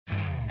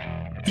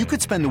You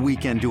could spend the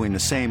weekend doing the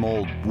same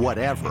old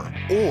whatever,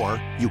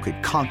 or you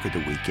could conquer the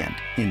weekend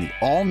in the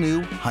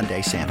all-new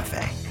Hyundai Santa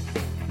Fe.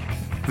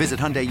 Visit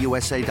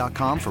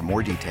HyundaiUSA.com for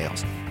more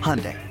details.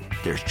 Hyundai,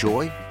 there's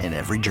joy in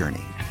every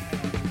journey.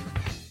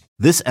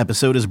 This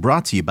episode is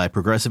brought to you by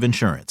Progressive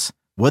Insurance.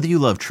 Whether you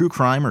love true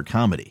crime or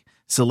comedy,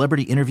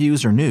 celebrity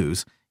interviews or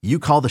news, you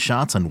call the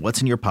shots on what's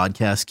in your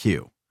podcast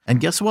queue. And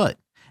guess what?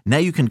 Now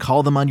you can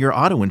call them on your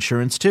auto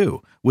insurance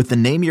too with the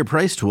Name Your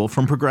Price tool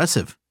from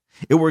Progressive.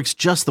 It works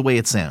just the way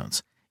it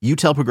sounds. You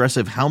tell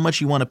Progressive how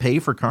much you want to pay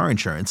for car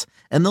insurance,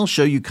 and they'll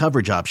show you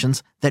coverage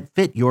options that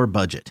fit your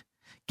budget.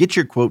 Get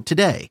your quote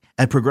today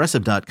at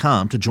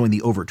Progressive.com to join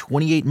the over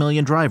 28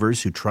 million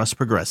drivers who trust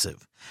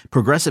Progressive.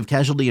 Progressive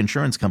Casualty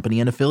Insurance Company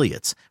and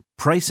Affiliates.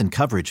 Price and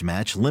coverage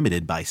match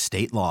limited by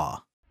state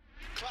law.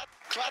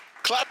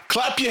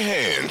 Clap your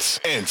hands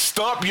and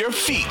stomp your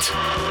feet.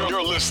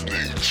 You're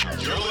listening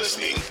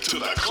to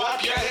the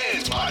Clap Your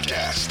Hands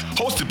podcast,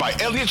 hosted by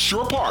Elliot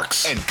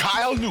Shore-Parks and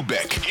Kyle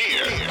Neubeck.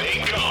 Here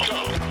they go.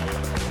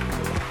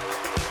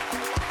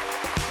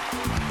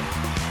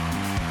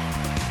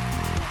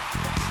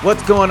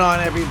 What's going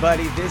on,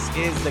 everybody? This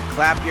is the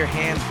Clap Your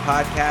Hands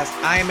podcast.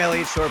 I am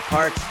Elliot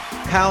Shore-Parks,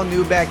 Kyle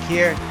Neubeck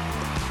here.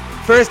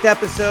 First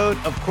episode,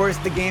 of course,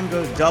 the game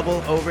goes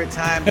double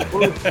overtime.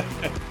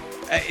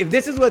 If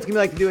this is what it's gonna be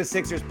like to do a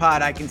Sixers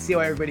pod, I can see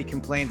why everybody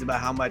complains about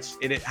how much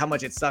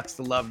it sucks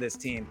to love this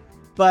team.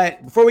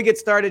 But before we get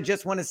started,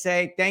 just want to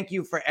say thank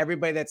you for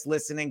everybody that's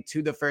listening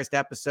to the first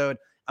episode.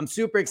 I'm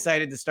super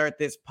excited to start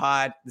this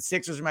pod. The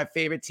Sixers are my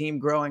favorite team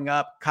growing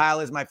up. Kyle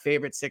is my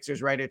favorite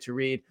Sixers writer to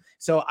read.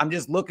 So I'm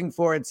just looking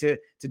forward to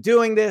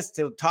doing this,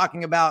 to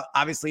talking about,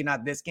 obviously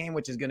not this game,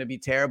 which is going to be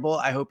terrible.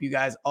 I hope you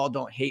guys all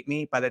don't hate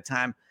me by the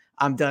time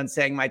I'm done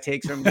saying my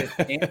takes from this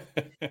game.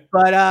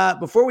 But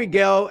before we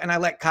go, and I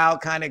let Kyle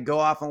kind of go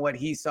off on what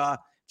he saw,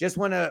 just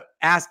want to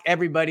ask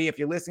everybody, if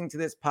you're listening to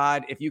this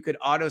pod, if you could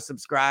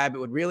auto-subscribe, it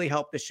would really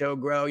help the show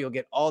grow. You'll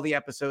get all the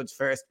episodes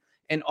first,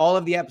 and all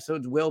of the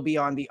episodes will be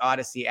on the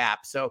Odyssey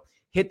app. So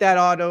hit that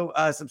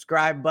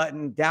auto-subscribe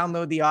button,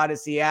 download the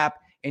Odyssey app,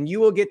 and you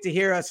will get to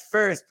hear us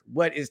first,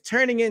 what is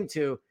turning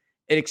into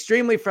an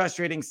extremely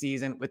frustrating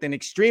season with an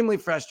extremely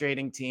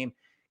frustrating team.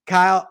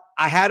 Kyle,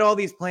 I had all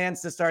these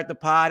plans to start the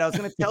pod. I was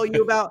going to tell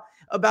you about,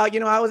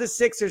 I was a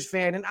Sixers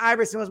fan and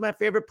Iverson was my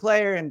favorite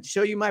player and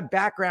show you my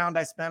background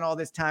I spent all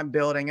this time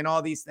building and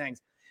all these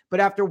things. But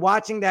after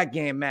watching that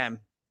game, man,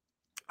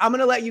 I'm going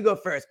to let you go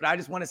first, but I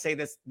just want to say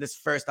this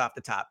first off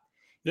the top.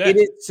 Yeah. It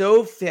is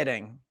so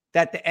fitting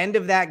that the end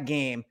of that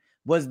game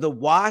was the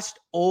washed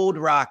old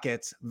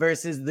Rockets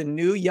versus the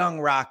new young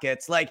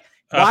Rockets. Like,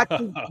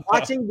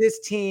 watching this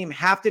team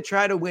have to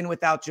try to win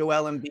without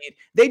Joel Embiid,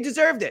 they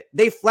deserved it.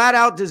 They flat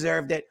out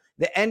deserved it.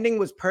 The ending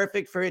was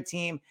perfect for a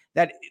team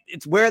that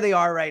it's where they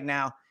are right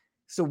now.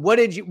 So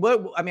I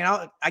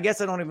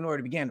guess I don't even know where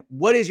to begin.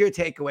 What is your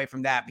takeaway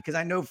from that? Because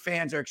I know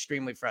fans are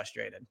extremely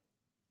frustrated.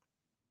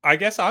 I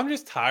guess I'm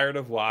just tired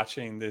of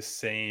watching this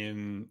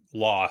same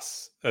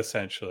loss,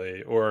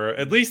 essentially, or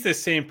at least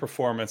this same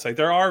performance. Like,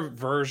 there are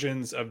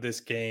versions of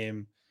this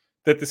game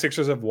that the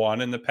Sixers have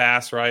won in the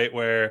past, right?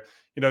 Where,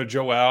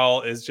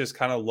 Joel is just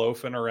kind of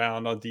loafing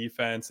around on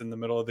defense in the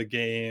middle of the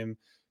game.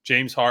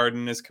 James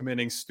Harden is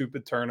committing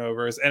stupid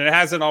turnovers. And it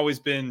hasn't always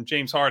been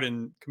James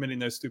Harden committing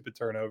those stupid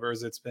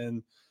turnovers. It's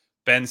been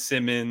Ben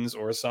Simmons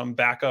or some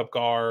backup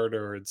guard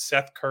or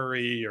Seth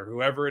Curry or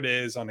whoever it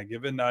is on a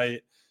given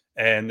night.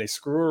 And they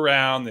screw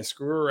around. They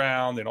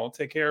don't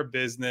take care of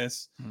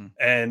business.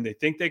 And they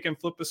think they can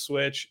flip a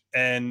switch.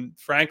 And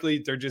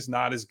frankly, they're just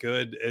not as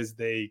good as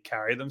they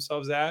carry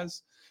themselves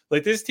as.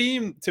 Like, this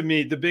team, to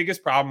me, the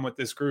biggest problem with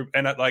this group,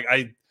 and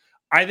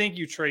I think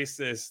you trace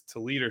this to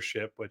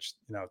leadership, which,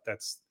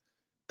 that's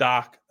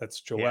Doc, that's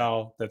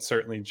Joel, that's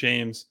certainly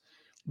James.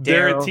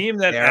 They're a team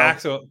that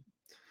acts.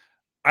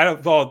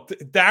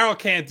 Daryl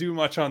can't do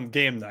much on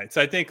game nights.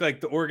 I think, like,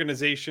 the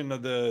organization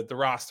of the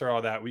roster,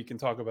 all that, we can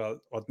talk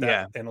about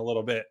that in a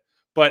little bit.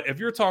 But if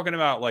you're talking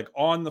about, like,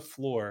 on the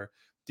floor,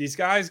 these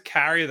guys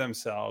carry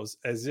themselves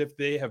as if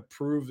they have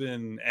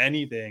proven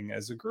anything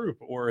as a group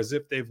or as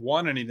if they've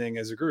won anything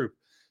as a group.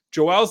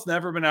 Joel's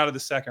never been out of the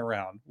second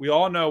round. We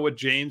all know what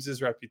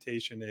James's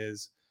reputation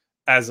is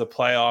as a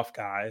playoff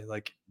guy,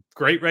 like,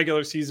 great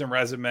regular season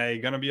resume,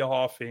 going to be a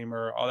Hall of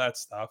Famer, all that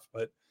stuff.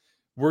 But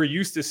we're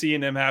used to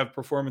seeing him have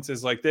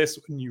performances like this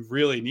when you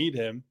really need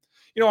him.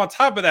 On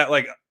top of that,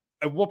 like,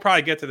 we'll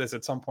probably get to this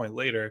at some point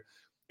later.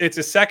 It's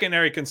a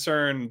secondary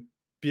concern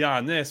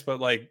beyond this,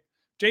 but, like,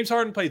 James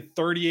Harden played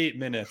 38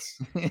 minutes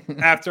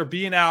after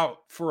being out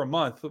for a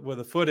month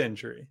with a foot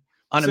injury.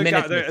 On a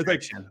minute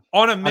restriction.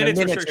 On a minute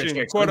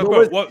restriction, quote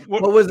unquote.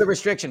 What was the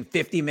restriction?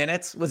 50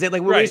 minutes? Was it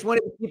like, we right. just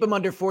wanted to keep him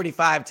under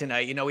 45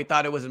 tonight? We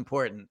thought it was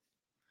important.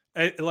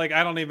 I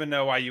don't even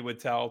know why you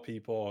would tell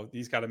people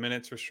he's got a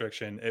minutes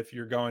restriction if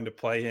you're going to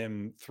play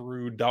him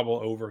through double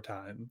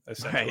overtime,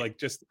 essentially. Right. Like,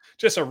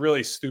 just a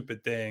really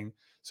stupid thing.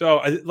 So,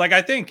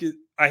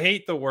 I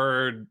hate the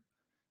word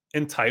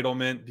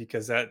entitlement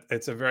because that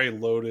it's a very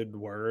loaded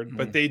word,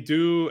 but Mhm. they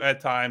do at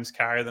times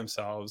carry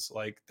themselves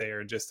like they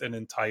are just an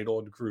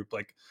entitled group.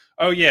 Like,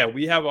 oh yeah,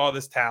 we have all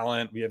this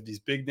talent, we have these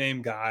big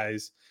name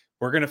guys,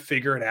 we're gonna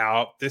figure it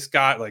out. This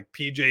guy, like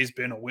PJ's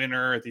been a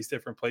winner at these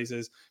different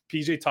places.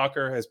 PJ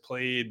Tucker has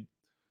played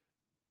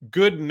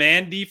good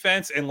man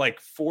defense in like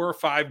 4 or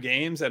 5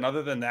 games, and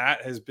other than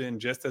that has been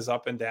just as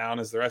up and down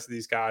as the rest of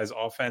these guys.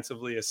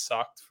 Offensively has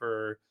sucked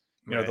for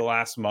the Right.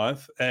 last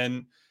month,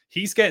 and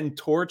he's getting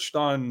torched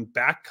on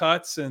back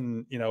cuts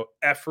and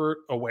effort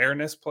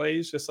awareness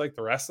plays just like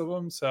the rest of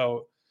them.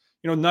 So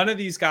none of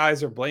these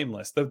guys are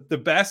blameless. The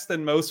best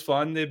and most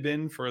fun they've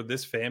been for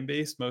this fan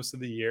base most of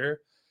the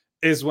year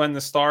is when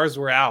the stars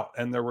were out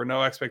and there were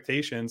no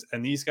expectations,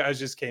 and these guys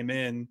just came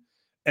in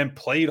and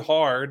played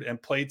hard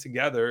and played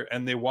together,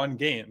 and they won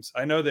games.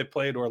 I know they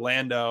played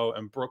Orlando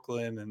and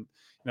Brooklyn and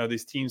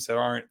these teams that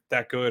aren't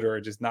that good or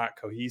are just not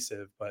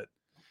cohesive, but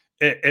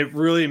it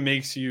really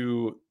makes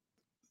you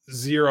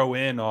zero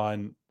in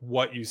on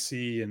what you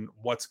see and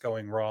what's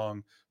going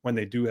wrong when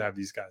they do have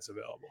these guys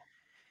available.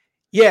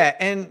 Yeah,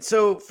 and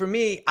so for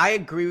me, I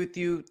agree with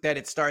you that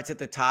it starts at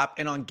the top.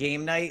 And on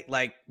game night,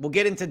 like we'll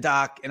get into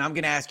Doc, and I'm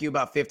going to ask you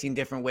about 15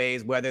 different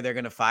ways whether they're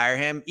going to fire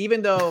him,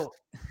 even though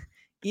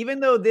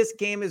this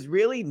game is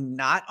really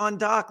not on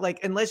Doc.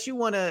 Like unless you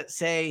want to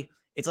say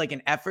it's like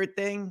an effort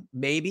thing,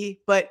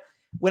 maybe. But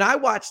when I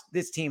watched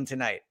this team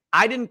tonight,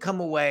 I didn't come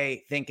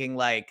away thinking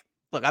like,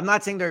 look, I'm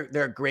not saying they're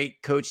a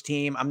great coach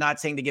team. I'm not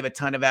saying to give a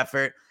ton of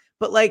effort,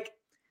 but like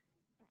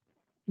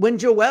when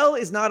Joel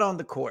is not on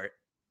the court,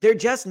 they're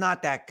just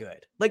not that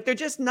good. Like, they're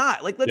just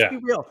not. Like, let's be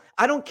real.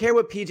 I don't care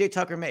what PJ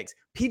Tucker makes.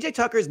 PJ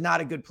Tucker is not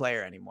a good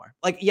player anymore.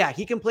 Like, yeah,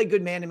 he can play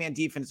good man-to-man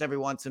defense every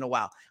once in a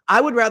while. I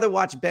would rather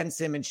watch Ben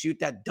Simmons shoot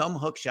that dumb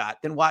hook shot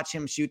than watch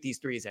him shoot these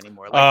threes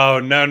anymore. Like, oh,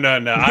 no.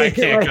 I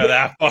can't go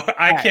that far.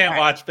 I can't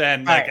watch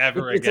Ben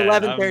ever it's again.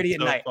 It's 11:30 at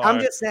night. I'm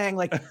just saying,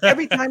 like,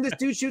 every time this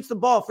dude shoots the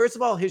ball, first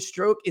of all, his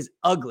stroke is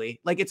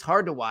ugly. Like, it's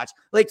hard to watch.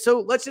 Like,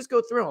 so let's just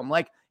go through them.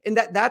 Like, and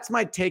that's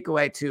my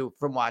takeaway, too,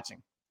 from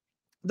watching.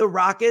 The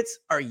Rockets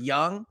are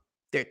young.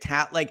 They're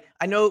like,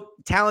 I know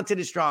talented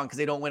is strong because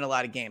they don't win a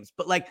lot of games,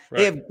 but like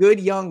they have good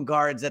young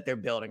guards that they're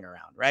building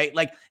around, right?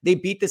 Like they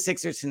beat the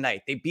Sixers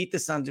tonight. They beat the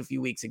Suns a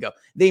few weeks ago.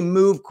 They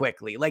move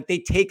quickly. Like they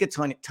take a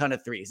ton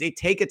of threes. They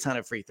take a ton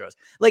of free throws.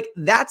 Like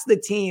that's the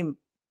team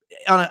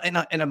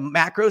in a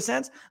macro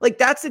sense. Like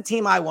that's the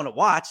team I want to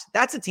watch.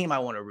 That's the team I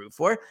want to root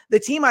for.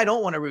 The team I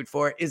don't want to root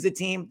for is the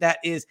team that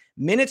is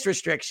minutes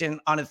restriction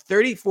on a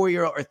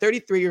 34-year-old or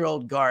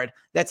 33-year-old guard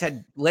that's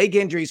had leg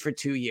injuries for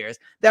 2 years,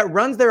 that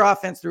runs their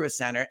offense through a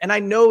center. And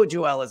I know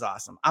Joel is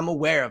awesome. I'm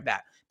aware of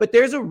that. But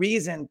there's a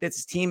reason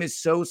this team is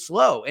so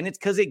slow, and it's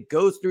because it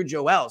goes through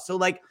Joel. So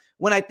like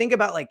when I think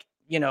about like,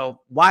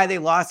 why they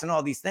lost and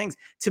all these things,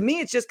 to me,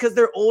 it's just because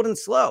they're old and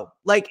slow.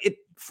 Like it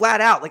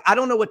flat out. Like, I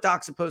don't know what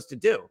Doc's supposed to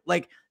do.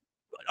 Like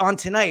on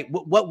tonight,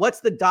 what's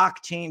the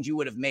Doc change you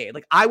would have made?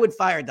 Like I would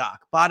fire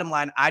Doc. Bottom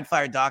line, I'd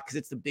fire Doc because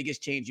it's the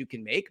biggest change you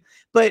can make.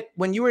 But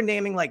when you were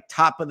naming like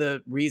top of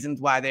the reasons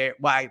why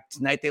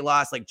tonight they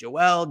lost, like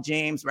Joel,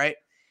 James, right?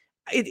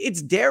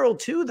 It's Daryl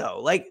too,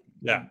 though. Like,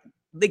 yeah.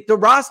 Like the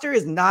roster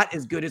is not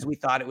as good as we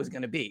thought it was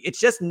going to be. It's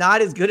just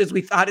not as good as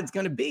we thought it's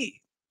going to be.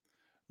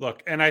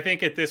 Look, and I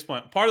think at this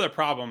point, part of the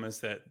problem is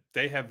that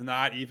they have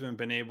not even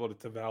been able to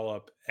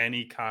develop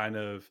any kind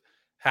of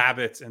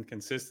habits and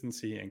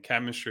consistency and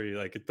chemistry.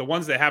 Like the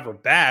ones they have are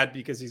bad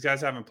because these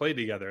guys haven't played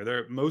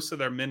together. Most of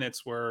their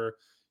minutes were,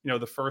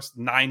 the first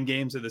 9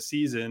 games of the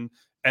season.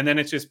 And then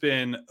it's just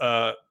been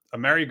a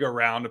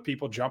merry-go-round of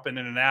people jumping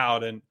in and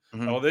out. And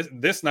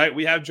this night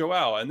we have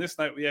Joel and this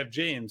night we have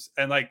James.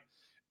 And like,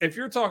 if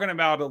you're talking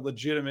about a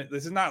legitimate,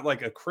 this is not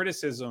like a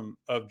criticism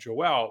of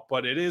Joel,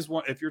 but it is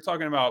one, if you're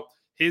talking about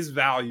his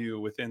value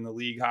within the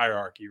league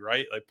hierarchy,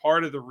 right? Like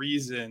part of the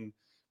reason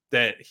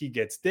that he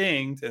gets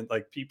dinged and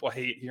like people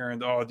hate hearing,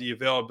 the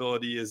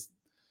availability is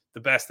the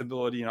best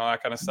ability and all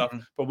that kind of stuff.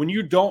 But when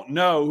you don't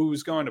know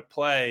who's going to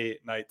play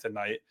night to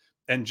night,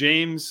 and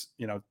James,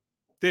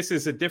 this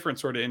is a different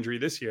sort of injury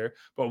this year,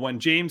 but when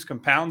James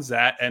compounds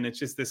that and it's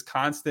just this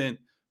constant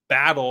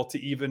battle to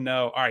even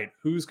know, all right,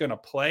 who's going to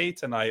play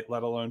tonight,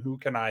 let alone who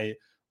can I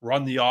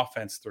run the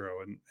offense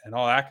through and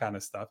all that kind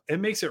of stuff.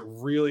 It makes it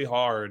really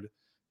hard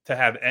to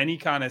have any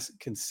kind of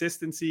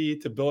consistency,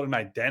 to build an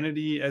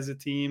identity as a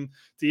team,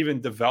 to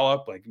even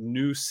develop like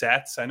new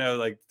sets. I know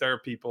like there are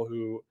people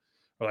who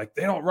are like,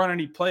 they don't run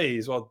any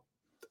plays. Well,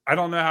 I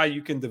don't know how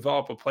you can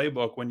develop a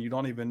playbook when you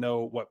don't even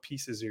know what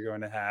pieces you're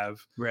going to have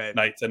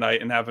night to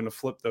night and having to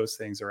flip those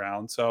things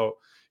around. So,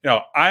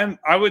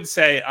 I would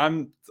say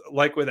I'm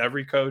like with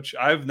every coach,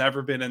 I've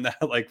never been in that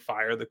like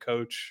fire the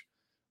coach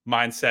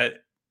mindset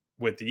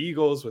with the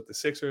Eagles, with the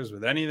Sixers,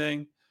 with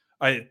anything.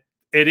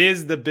 It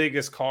is the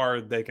biggest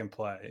card they can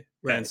play.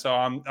 Right. And so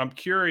I'm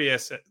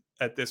curious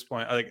at this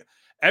point, like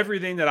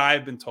everything that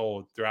I've been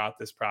told throughout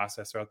this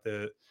process, throughout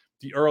the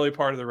early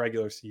part of the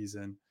regular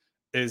season,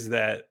 is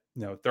that,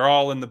 they're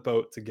all in the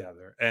boat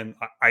together. And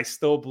I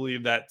still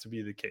believe that to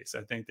be the case.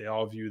 I think they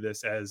all view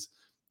this as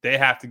they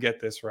have to get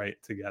this right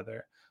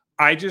together.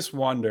 I just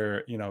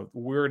wonder,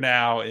 we're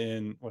now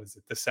in, what is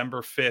it,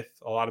 December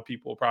 5th. A lot of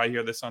people will probably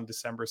hear this on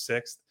December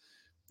 6th.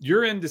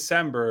 You're in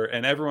December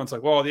and everyone's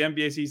like, well, the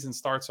NBA season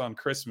starts on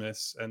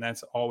Christmas. And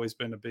that's always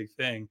been a big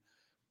thing.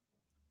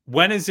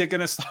 When is it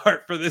going to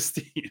start for this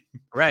team?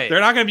 Right.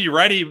 They're not going to be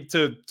ready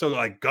to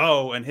like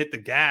go and hit the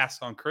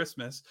gas on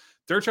Christmas.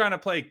 They're trying to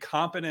play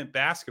competent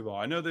basketball.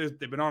 I know they've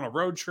been on a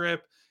road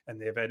trip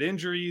and they've had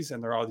injuries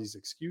and there are all these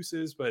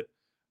excuses, but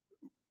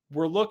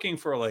we're looking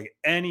for like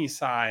any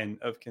sign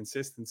of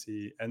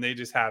consistency and they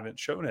just haven't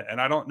shown it. And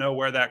I don't know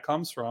where that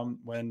comes from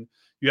when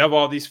you have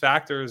all these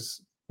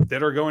factors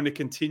that are going to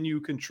continue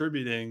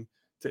contributing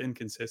to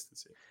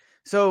inconsistency.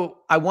 So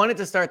I wanted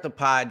to start the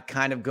pod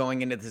kind of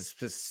going into the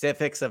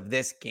specifics of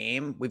this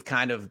game. We've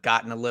kind of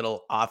gotten a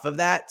little off of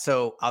that.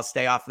 So I'll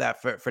stay off of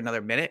that for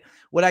another minute.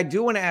 What I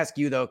do want to ask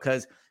you though,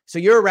 so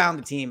you're around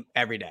the team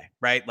every day,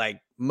 right?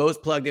 Like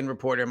most plugged in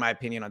reporter, in my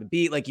opinion, on the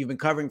beat, like you've been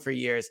covering for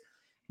years.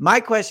 My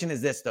question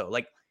is this though,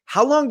 like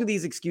how long do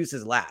these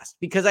excuses last?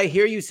 Because I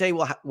hear you say,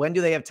 well, when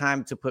do they have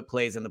time to put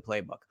plays in the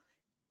playbook?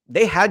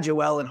 They had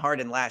Joel and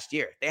Harden last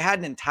year. They had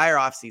an entire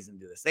offseason to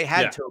do this. They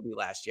had Toby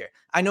last year.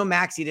 I know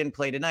Maxey didn't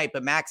play tonight,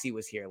 but Maxey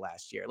was here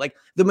last year. Like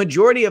the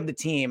majority of the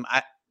team,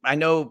 I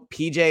know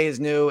PJ is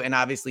new and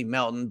obviously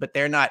Melton, but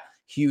they're not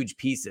huge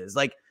pieces.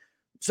 Like,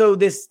 so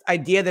this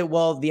idea that,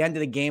 well, the end of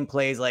the game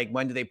plays, like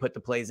when do they put the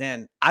plays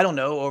in? I don't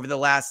know. Over the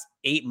last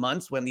 8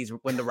 months when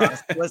the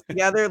roster was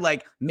together,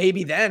 like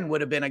maybe then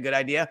would have been a good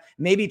idea.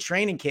 Maybe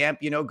training camp,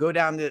 go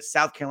down to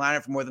South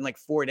Carolina for more than like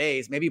 4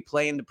 days, maybe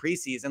play in the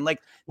preseason.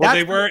 Like, well,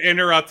 they were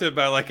interrupted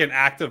by like an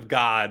act of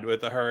God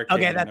with a hurricane,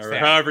 okay, that's or fair.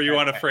 however you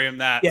want to frame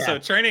that. Yeah. So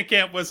training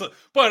camp was,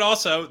 but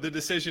also the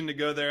decision to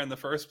go there in the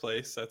first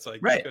place. That's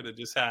like, right. You could have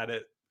just had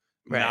it.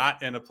 Right.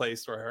 Not in a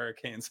place where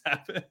hurricanes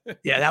happen.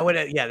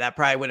 That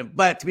probably would have.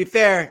 But to be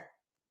fair,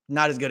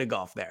 not as good at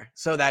golf there.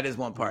 So that is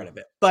one part of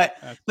it. But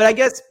I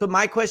guess,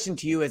 my question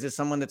to you is, as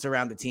someone that's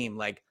around the team,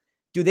 like,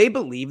 do they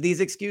believe these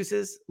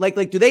excuses? Like,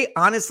 do they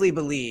honestly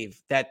believe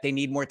that they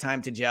need more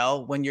time to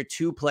gel when your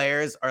two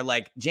players are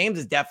like, James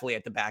is definitely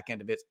at the back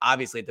end of it,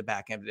 obviously at the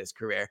back end of his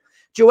career.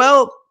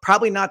 Joel,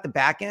 probably not the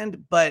back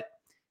end, but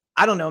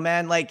I don't know,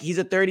 man. Like he's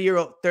a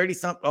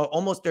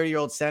almost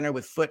 30-year-old center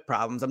with foot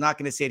problems. I'm not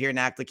going to sit here and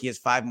act like he has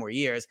 5 more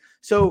years.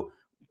 So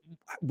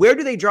where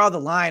do they draw the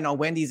line on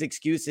when these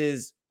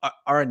excuses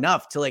are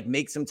enough to like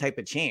make some type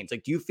of change?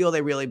 Like, do you feel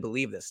they really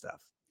believe this stuff?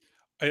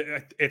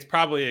 It's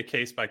probably a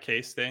case by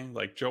case thing.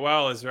 Like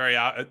Joel is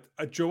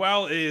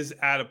Joel is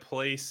at a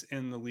place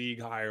in the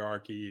league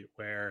hierarchy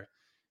where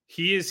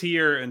he is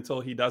here until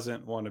he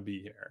doesn't want to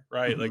be here.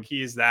 Right. Mm-hmm. Like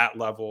he is that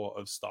level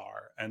of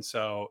star. And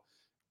so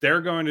they're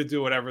going to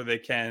do whatever they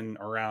can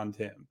around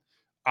him.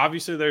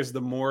 Obviously, there's the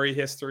Morey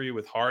history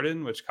with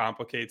Harden, which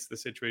complicates the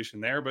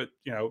situation there. But,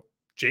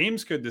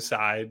 James could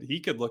decide, he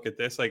could look at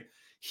this. Like,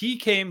 he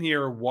came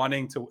here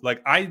wanting to, like,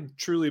 I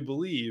truly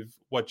believe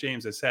what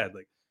James has said.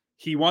 Like,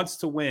 he wants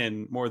to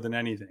win more than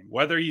anything.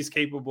 Whether he's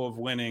capable of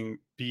winning,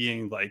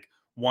 being, like,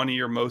 one of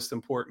your most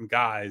important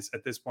guys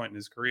at this point in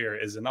his career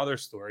is another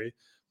story.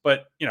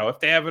 But, if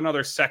they have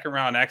another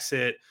second-round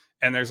exit,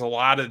 and there's a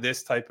lot of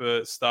this type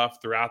of stuff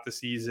throughout the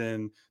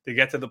season, they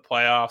get to the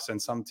playoffs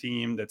and some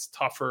team that's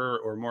tougher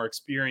or more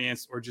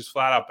experienced or just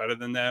flat out better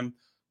than them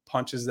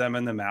punches them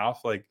in the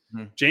mouth. Like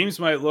James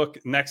might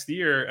look next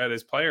year at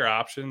his player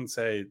option and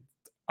say,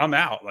 I'm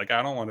out. Like,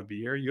 I don't want to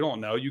be here. You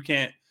don't know. You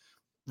can't,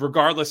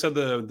 regardless of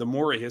the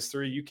Morey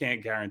history, you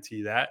can't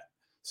guarantee that.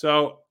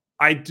 So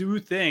I do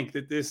think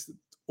that this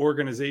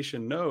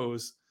organization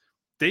knows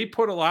they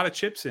put a lot of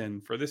chips in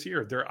for this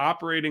year. They're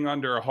operating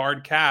under a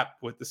hard cap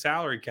with the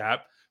salary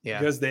cap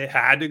because they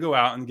had to go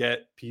out and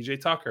get PJ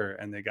Tucker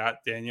and they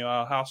got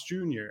Daniel House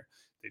Jr.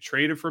 They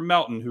traded for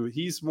Melton, who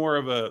he's more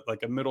of a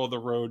middle of the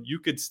road. You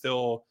could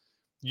still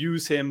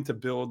use him to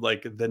build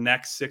like the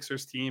next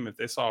Sixers team if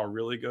this all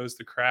really goes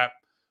to crap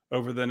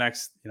over the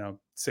next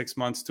 6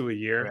 months to a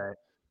year.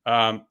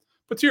 Right.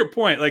 But to your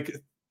point, like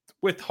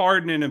with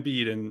Harden and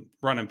Embiid and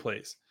running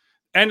plays,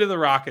 end of the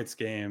Rockets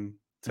game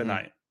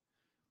tonight. Mm-hmm.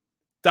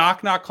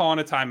 Doc not calling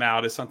a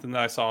timeout is something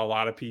that I saw a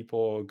lot of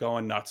people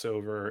going nuts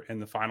over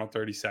in the final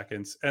 30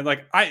 seconds. And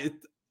like, I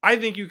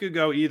think you could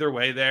go either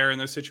way there in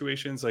those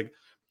situations. Like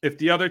if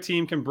the other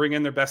team can bring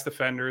in their best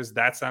defenders,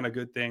 that's not a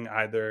good thing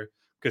either,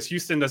 because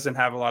Houston doesn't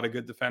have a lot of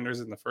good defenders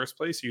in the first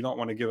place. You don't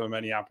want to give them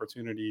any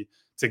opportunity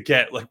to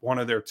get like one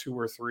of their 2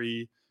 or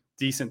 3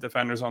 decent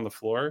defenders on the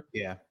floor.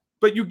 Yeah.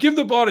 But you give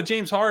the ball to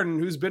James Harden,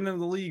 who's been in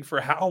the league for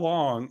how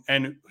long,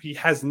 and he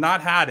has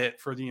not had it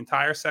for the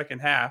entire second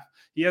half.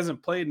 He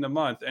hasn't played in a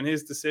month, and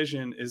his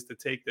decision is to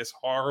take this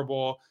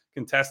horrible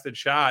contested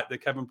shot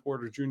that Kevin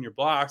Porter Jr.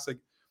 blocks. Like,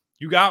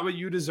 you got what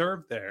you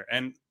deserved there.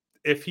 And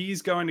if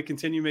he's going to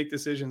continue to make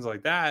decisions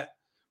like that,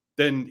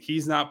 then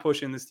he's not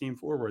pushing this team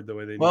forward the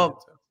way they need to.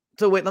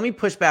 So wait, let me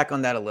push back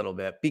on that a little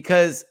bit,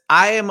 because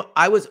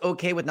I was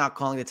okay with not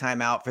calling the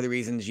timeout for the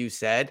reasons you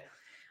said.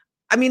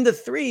 I mean, the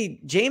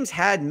 3 James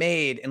had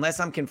made, unless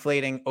I'm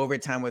conflating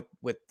overtime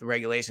with the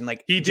regulation,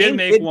 like he did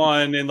make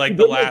one in like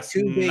the last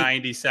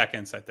 90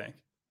 seconds, I think.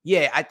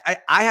 Yeah,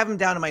 I have him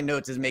down in my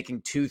notes as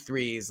making 2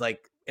 threes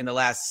like in the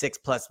last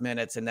 6+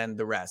 minutes and then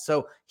the rest.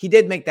 So he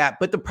did make that.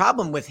 But the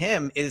problem with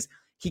him is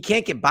he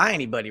can't get by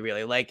anybody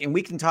really. Like, and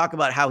we can talk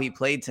about how he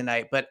played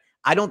tonight, but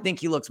I don't think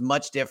he looks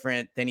much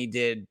different than he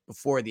did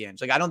before the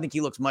inch. Like, I don't think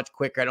he looks much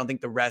quicker. I don't think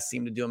the rest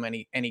seem to do him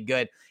any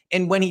good.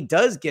 And when he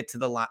does get to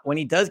the line, when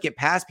he does get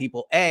past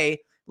people,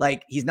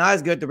 like he's not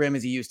as good at the rim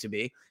as he used to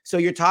be. So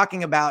you're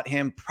talking about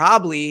him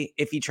probably,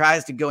 if he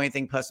tries to go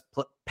anything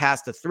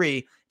past the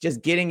 3,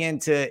 just getting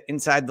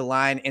inside the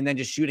line and then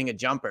just shooting a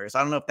jumper. So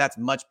I don't know if that's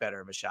much better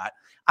of a shot.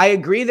 I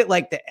agree that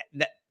like the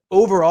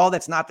overall,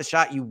 that's not the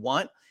shot you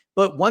want.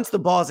 But once the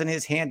ball's in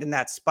his hand in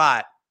that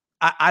spot,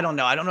 I don't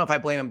know. I don't know if I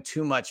blame him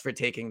too much for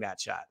taking that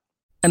shot.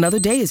 Another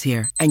day is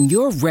here and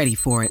you're ready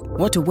for it.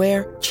 What to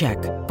wear? Check.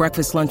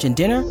 Breakfast, lunch, and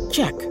dinner?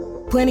 Check.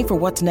 Planning for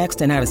what's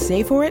next and how to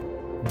save for it?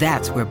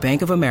 That's where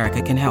Bank of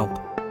America can help.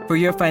 For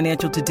your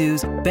financial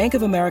to-dos, Bank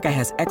of America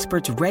has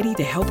experts ready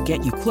to help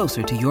get you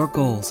closer to your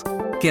goals.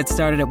 Get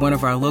started at one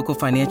of our local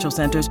financial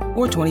centers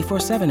or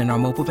 24/7 in our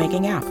mobile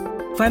banking app.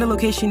 Find a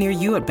location near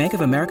you at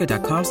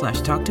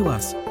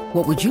bankofamerica.com/talktous.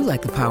 What would you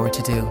like the power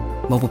to do?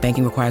 Mobile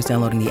banking requires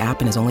downloading the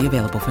app and is only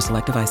available for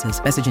select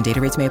devices. Message and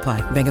data rates may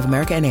apply. Bank of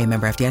America NA,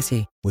 member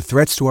FDIC. With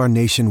threats to our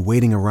nation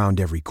waiting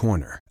around every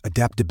corner,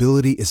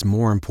 adaptability is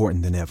more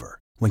important than ever.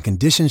 When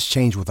conditions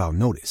change without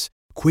notice,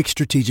 quick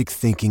strategic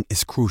thinking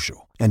is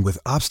crucial. And with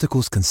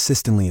obstacles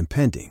consistently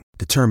impending,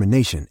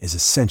 determination is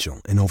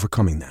essential in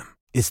overcoming them.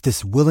 It's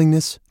this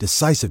willingness,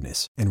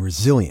 decisiveness, and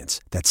resilience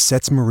that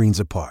sets Marines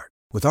apart.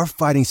 With our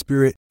fighting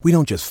spirit, we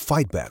don't just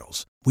fight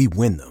battles, we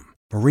win them.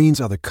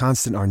 Marines are the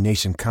constant our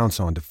nation counts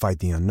on to fight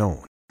the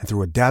unknown. And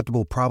through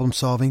adaptable problem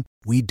solving,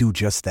 we do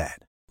just that.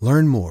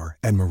 Learn more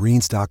at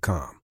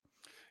marines.com.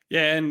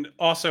 Yeah, and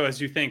also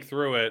as you think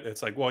through it,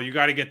 it's like, well, you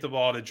got to get the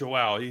ball to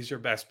Joel. He's your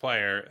best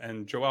player.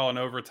 And Joel in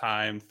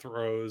overtime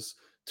throws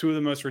 2 of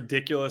the most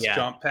ridiculous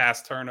jump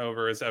pass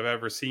turnovers I've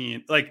ever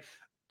seen. Like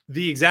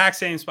the exact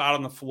same spot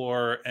on the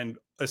floor and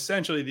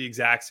essentially the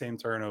exact same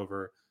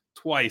turnover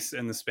twice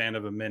in the span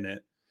of a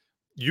minute.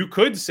 You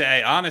could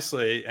say,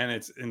 honestly, and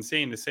it's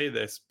insane to say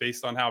this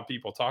based on how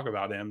people talk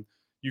about him,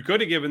 you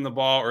could have given the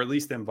ball or at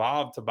least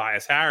involved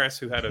Tobias Harris,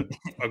 who had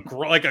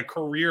a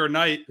career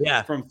night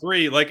from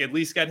 3, like at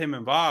least get him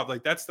involved.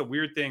 Like that's the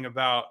weird thing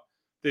about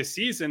this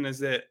season is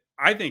that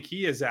I think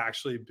he has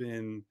actually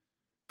been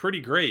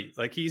pretty great.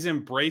 Like he's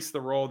embraced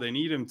the role they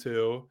need him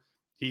to.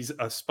 He's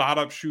a spot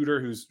up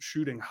shooter who's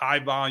shooting high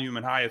volume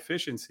and high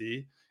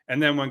efficiency.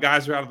 And then when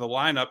guys are out of the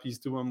lineup, he's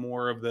doing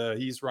more of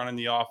he's running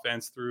the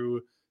offense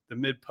through the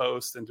mid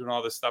post and doing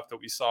all the stuff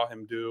that we saw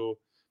him do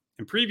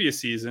in previous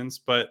seasons.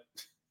 But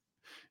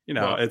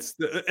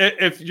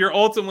if you're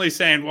ultimately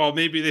saying, well,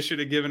 maybe they should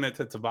have given it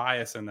to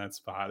Tobias in that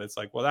spot. It's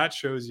like, well, that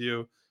shows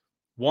you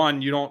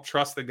 1, you don't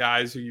trust the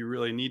guys who you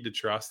really need to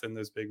trust in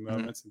those big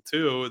moments. And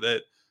 2,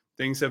 that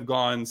things have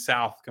gone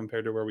south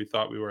compared to where we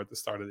thought we were at the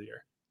start of the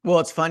year. Well,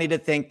 it's funny to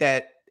think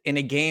that in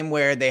a game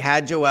where they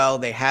had Joel,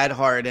 they had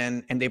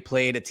Harden, and they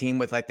played a team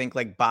with, I think,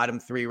 like bottom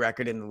 3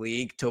 record in the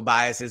league,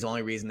 Tobias is the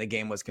only reason the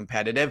game was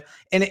competitive.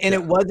 And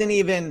it wasn't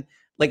even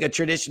like a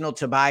traditional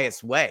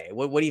Tobias way.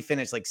 What do you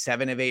finish? Like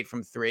 7 of 8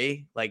 from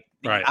 3? Like,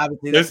 right.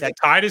 Obviously that's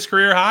tied his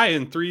career high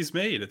in threes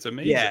made. It's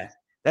amazing. Yeah.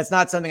 That's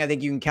not something I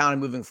think you can count on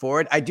moving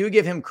forward. I do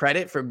give him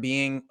credit for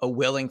being a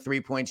willing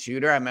 3-point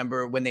shooter. I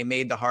remember when they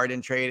made the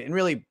Harden trade, and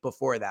really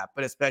before that,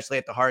 but especially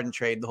at the Harden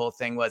trade, the whole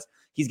thing was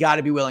he's got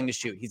to be willing to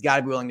shoot. He's got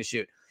to be willing to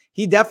shoot.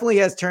 He definitely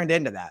has turned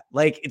into that.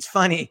 Like, it's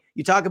funny.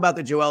 You talk about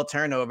the Joel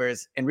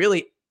turnovers, and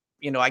really,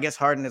 I guess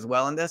Harden as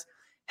well in this.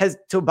 Has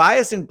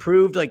Tobias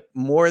improved like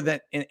more than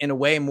in a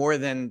way more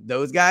than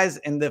those guys?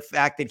 And the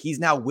fact that he's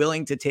now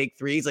willing to take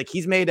threes, like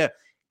he's made a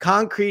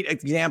concrete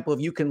example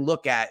of you can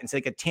look at. It's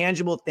like a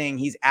tangible thing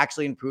he's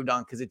actually improved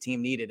on because the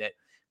team needed it.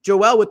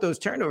 Joel with those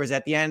turnovers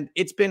at the end,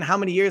 it's been how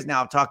many years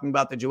now of talking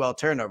about the Joel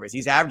turnovers?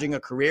 He's averaging a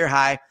career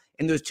high,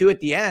 and those 2 at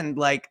the end,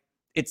 like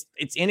it's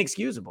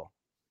inexcusable.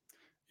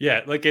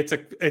 Yeah, like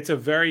it's a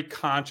very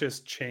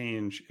conscious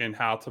change in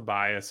how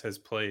Tobias has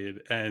played.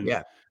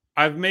 And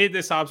I've made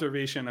this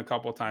observation a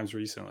couple of times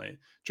recently.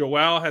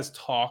 Joel has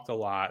talked a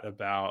lot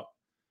about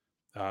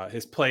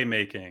his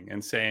playmaking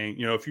and saying,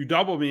 if you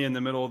double me in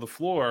the middle of the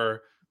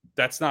floor,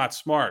 that's not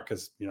smart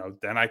because,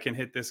 then I can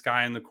hit this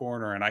guy in the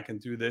corner and I can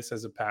do this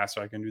as a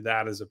passer. I can do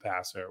that as a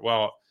passer.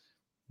 Well,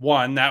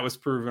 1, that was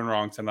proven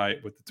wrong tonight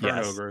with the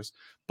turnovers,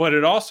 but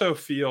it also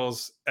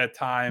feels at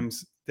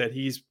times that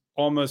he's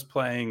almost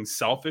playing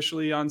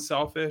selfishly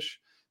unselfish,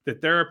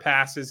 that there are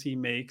passes he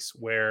makes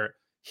where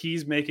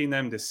he's making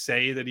them to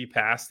say that he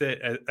passed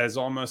it as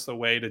almost a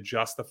way to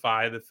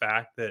justify the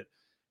fact that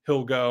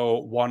he'll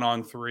go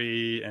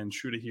 1-on-3 and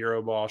shoot a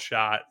hero ball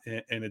shot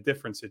in a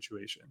different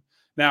situation.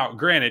 Now,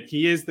 granted,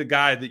 he is the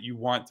guy that you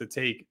want to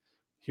take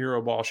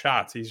hero ball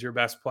shots. He's your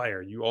best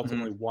player. You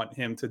ultimately want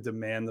him to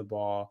demand the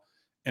ball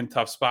in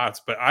tough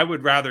spots, but I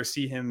would rather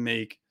see him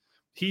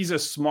he's a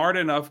smart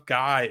enough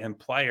guy and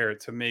player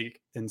to make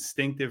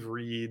instinctive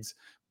reads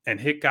and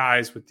hit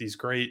guys with these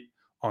great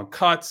on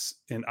cuts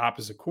in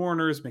opposite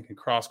corners, making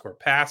cross-court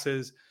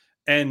passes.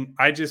 And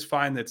I just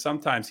find that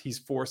sometimes he's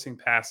forcing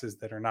passes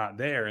that are not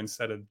there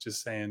instead of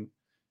just saying,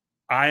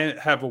 I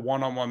have a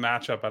one-on-one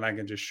matchup and I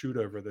can just shoot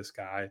over this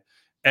guy.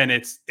 And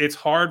it's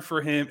hard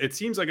for him. It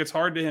seems like it's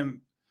hard to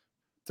him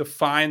to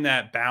find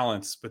that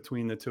balance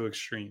between the two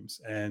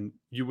extremes. And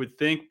you would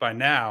think by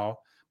now,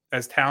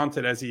 as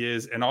talented as he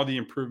is and all the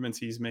improvements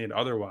he's made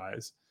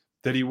otherwise,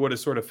 that he would have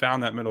sort of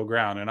found that middle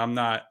ground. And I'm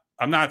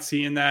not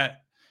seeing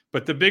that.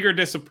 But the bigger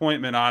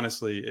disappointment,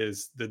 honestly,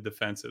 is the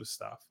defensive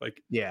stuff.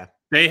 Like, yeah,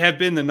 they have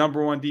been the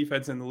number one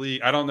defense in the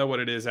league. I don't know what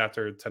it is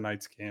after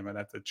tonight's game. I'd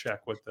have to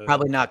check what the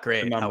probably not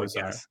great. the numbers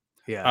are.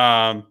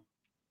 Yeah.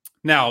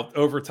 Now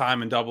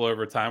overtime and double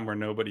overtime where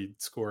nobody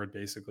scored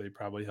basically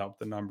probably helped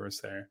the numbers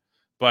there.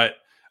 But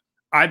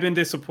I've been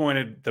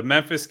disappointed the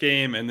Memphis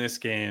game and this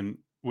game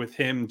with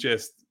him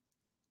just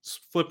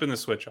flipping the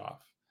switch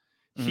off.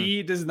 Mm-hmm.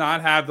 He does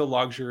not have the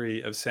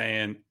luxury of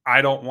saying,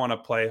 I don't want to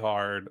play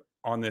hard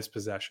on this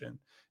possession.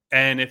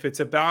 And if it's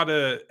about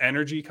a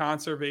energy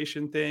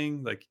conservation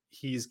thing, like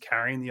he's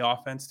carrying the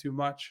offense too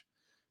much,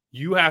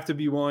 you have to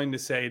be willing to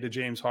say to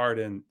James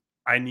Harden,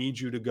 I need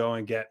you to go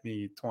and get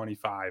me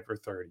 25 or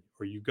 30.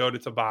 Or you go to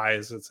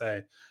Tobias and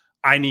say,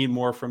 I need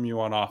more from you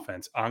on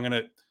offense. I'm going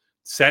to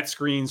set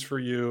screens for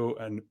you.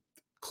 And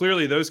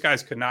clearly those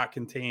guys could not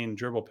contain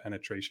dribble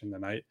penetration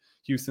tonight.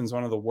 Houston's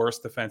one of the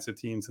worst defensive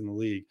teams in the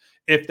league.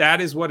 If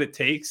that is what it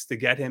takes to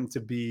get him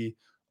to be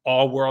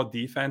all-world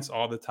defense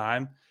all the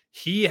time,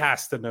 he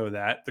has to know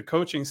that. The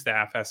coaching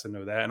staff has to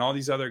know that. And all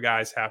these other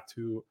guys have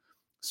to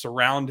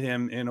surround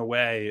him in a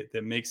way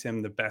that makes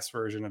him the best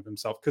version of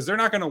himself. Because they're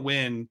not going to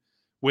win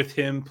with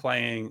him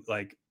playing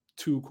like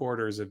 2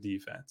 quarters of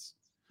defense.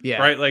 Yeah.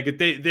 Right? Like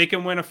they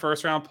can win a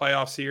first-round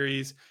playoff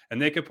series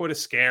and they could put a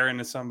scare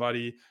into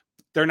somebody.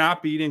 They're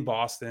not beating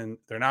Boston.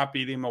 They're not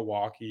beating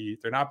Milwaukee.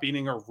 They're not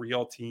beating a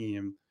real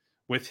team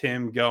with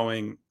him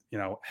going,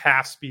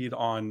 half speed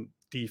on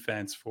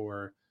defense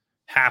for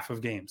half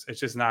of games. It's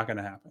just not going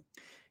to happen.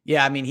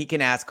 Yeah, I mean, he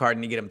can ask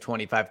Harden to get him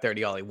 25,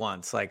 30 all he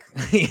wants. Like,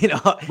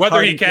 whether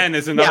Harden he can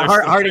is another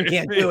story. Harden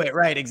can't do it.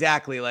 Right,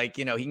 exactly. Like,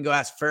 he can go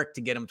ask Ferk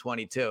to get him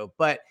 22.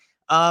 But,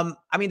 I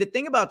mean, the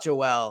thing about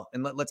Joel,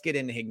 and let's get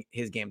into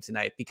his game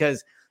tonight,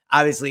 because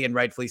obviously, and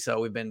rightfully so,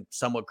 we've been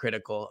somewhat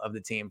critical of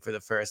the team for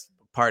the first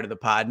part of the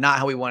pod. Not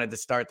how we wanted to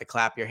start the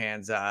clap your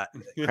hands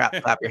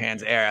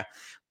era.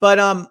 But,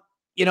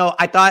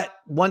 I thought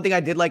one thing I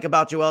did like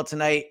about Joel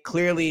tonight,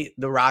 clearly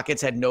the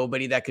Rockets had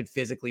nobody that could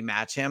physically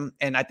match him.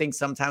 And I think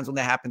sometimes when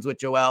that happens with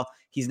Joel,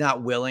 he's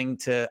not willing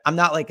to, I'm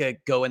not like a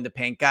go in the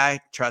paint guy.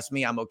 Trust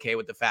me, I'm okay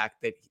with the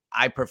fact that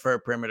I prefer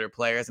perimeter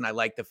players. And I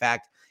like the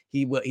fact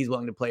he's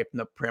willing to play from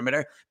the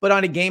perimeter. But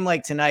on a game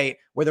like tonight,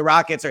 where the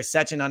Rockets are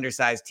such an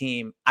undersized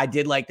team, I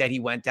did like that he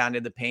went down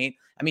to the paint.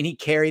 I mean, he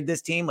carried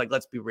this team. Like,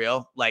 let's be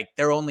real. Like,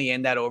 they're only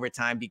in that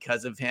overtime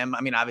because of him.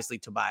 I mean, obviously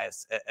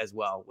Tobias as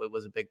well. It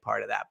was a big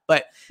part of that.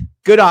 But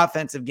good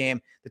offensive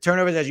game. The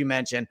turnovers, as you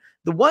mentioned.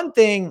 The one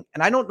thing,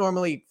 and I don't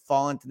normally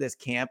fall into this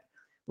camp,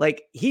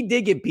 like, he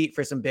did get beat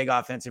for some big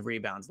offensive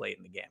rebounds late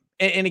in the game.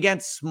 And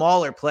against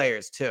smaller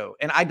players, too.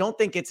 And I don't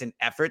think it's an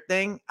effort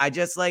thing. I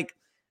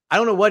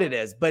don't know what it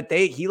is, but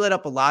he let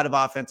up a lot of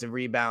offensive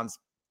rebounds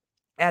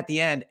at the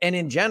end. And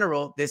in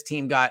general, this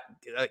team got,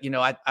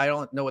 I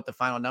don't know what the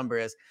final number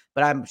is,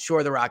 but I'm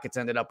sure the Rockets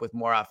ended up with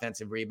more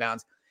offensive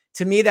rebounds.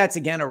 To me, that's,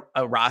 again,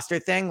 a roster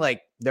thing.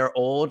 Like, they're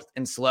old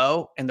and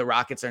slow and the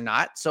Rockets are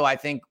not. So I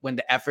think when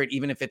the effort,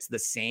 even if it's the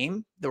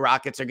same, the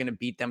Rockets are going to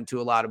beat them to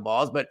a lot of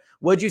balls. But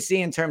what'd you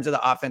see in terms of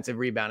the offensive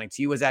rebounding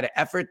to you? Was that an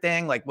effort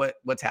thing? Like,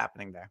 what's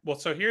happening there? Well,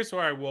 so here's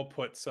where I will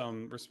put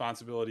some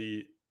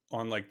responsibility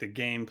on like the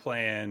game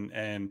plan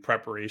and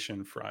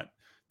preparation front.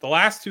 The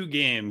last 2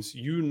 games,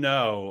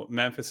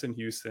 Memphis and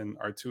Houston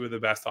are 2 of the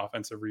best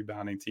offensive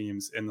rebounding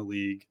teams in the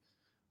league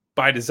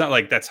by design.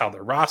 Like, that's how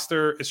their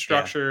roster is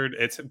structured.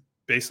 Yeah. It's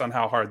based on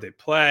how hard they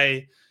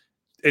play.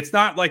 It's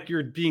not like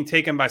you're being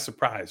taken by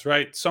surprise,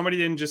 right? Somebody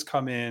didn't just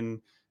come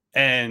in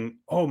and,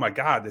 oh my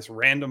God, this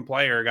random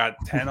player got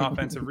 10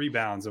 offensive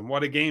rebounds and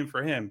what a game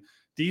for him.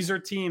 These are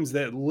teams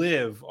that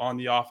live on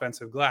the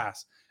offensive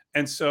glass.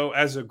 And so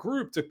as a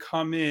group to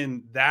come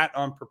in that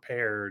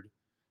unprepared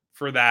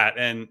for that,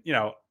 and,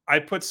 I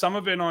put some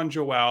of it on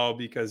Joel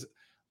because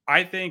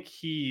I think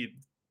he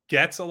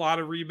gets a lot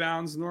of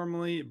rebounds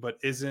normally, but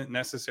isn't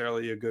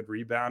necessarily a good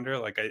rebounder.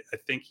 Like, I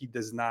think he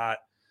does not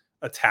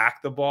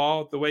attack the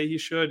ball the way he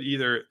should.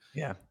 Either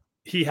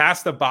he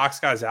has to box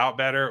guys out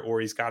better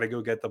or he's got to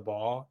go get the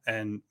ball.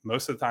 And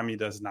most of the time he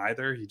does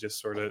neither. He just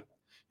sort of,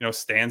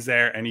 stands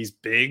there, and he's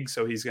big,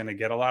 so he's going to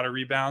get a lot of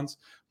rebounds.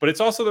 But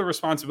it's also the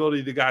responsibility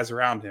of the guys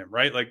around him,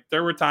 right? Like,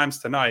 there were times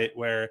tonight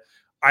where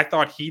I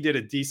thought he did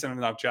a decent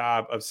enough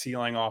job of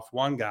sealing off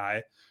one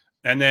guy.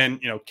 And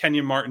then,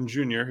 Kenyon Martin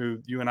Jr., who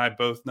you and I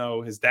both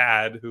know his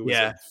dad, who was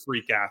a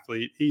freak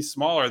athlete. He's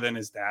smaller than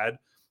his dad,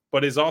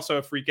 but is also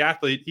a freak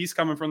athlete. He's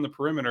coming from the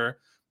perimeter,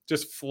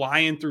 just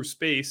flying through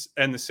space,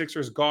 and the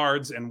Sixers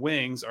guards and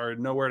wings are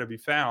nowhere to be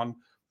found.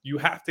 You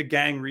have to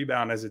gang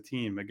rebound as a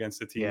team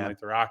against a team like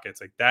the Rockets.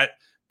 Like,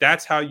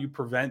 that's how you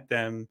prevent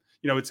them.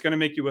 it's going to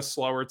make you a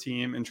slower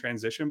team in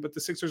transition, but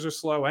the Sixers are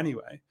slow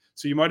anyway.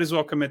 So you might as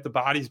well commit the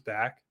bodies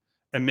back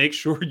and make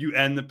sure you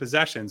end the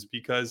possessions,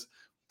 because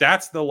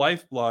that's the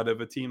lifeblood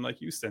of a team like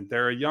Houston.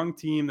 They're a young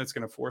team that's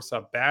going to force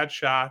up bad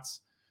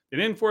shots. They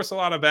didn't force a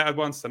lot of bad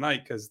ones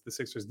tonight because the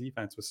Sixers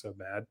defense was so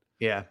bad.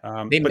 Yeah.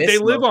 But they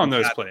live on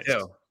those plays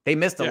too. They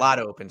missed a lot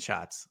of open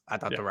shots. I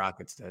thought the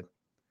Rockets did.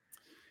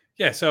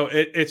 Yeah. So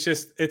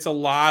it's a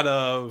lot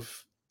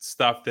of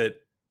stuff that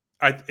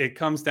it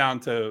comes down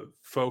to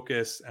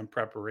focus and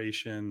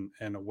preparation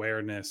and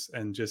awareness,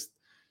 and just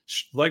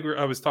like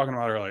I was talking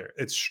about earlier,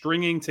 it's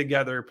stringing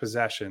together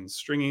possessions,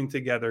 stringing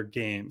together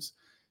games,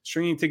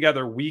 stringing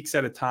together weeks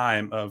at a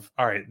time of,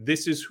 all right,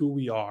 this is who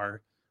we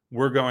are.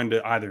 We're going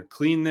to either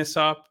clean this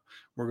up.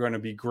 We're going to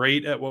be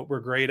great at what we're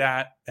great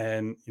at.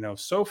 And,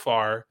 so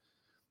far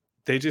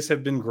they just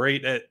have been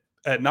great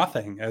at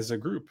nothing as a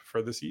group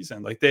for the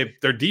season. Like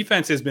their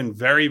defense has been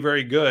very,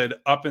 very good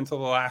up until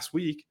the last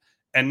week.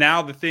 And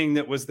now the thing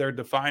that was their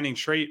defining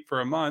trait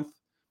for a month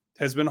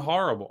has been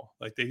horrible.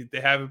 Like they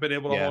haven't been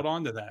able to hold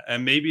on to that.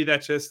 And maybe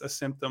that's just a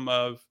symptom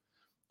of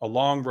a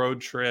long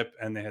road trip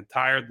and they had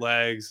tired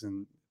legs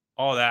and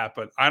all that,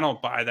 but I don't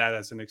buy that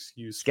as an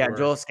excuse.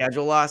 Schedule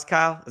loss,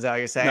 Kyle? Is that what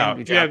you're saying? No,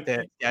 you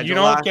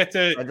don't get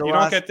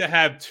to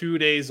have 2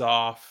 days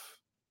off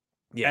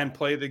and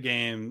play the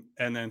game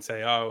and then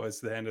say, oh, it's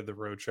the end of the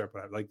road trip.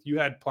 Like you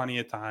had plenty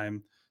of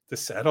time to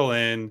settle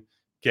in,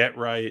 get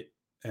right,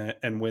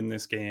 and win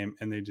this game,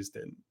 and they just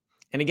didn't.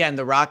 And again,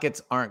 the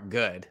Rockets aren't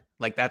good.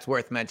 Like that's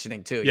worth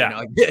mentioning too.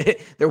 Yeah.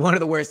 They're one of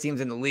the worst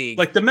teams in the league.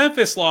 Like the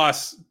Memphis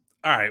loss.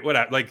 All right,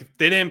 whatever. Like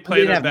they didn't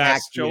play their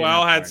best.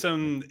 Joel had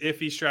some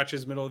iffy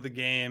stretches middle of the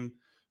game,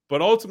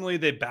 but ultimately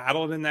they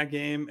battled in that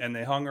game and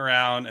they hung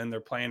around and they're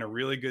playing a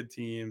really good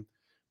team.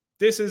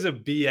 This is a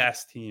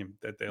BS team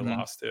that they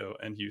lost to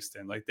in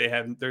Houston. Like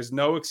there's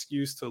no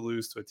excuse to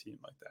lose to a team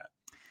like that.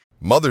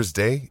 Mother's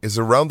Day is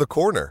around the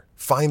corner.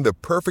 Find the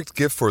perfect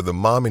gift for the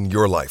mom in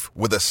your life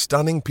with a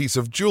stunning piece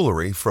of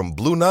jewelry from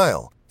Blue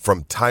Nile.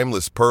 From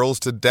timeless pearls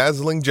to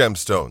dazzling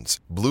gemstones,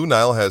 Blue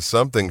Nile has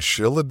something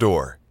she'll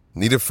adore.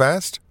 Need it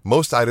fast?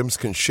 Most items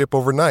can ship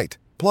overnight.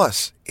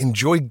 Plus,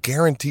 enjoy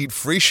guaranteed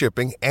free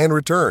shipping and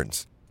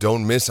returns.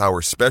 Don't miss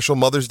our special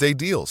Mother's Day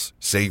deals.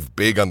 Save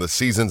big on the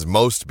season's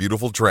most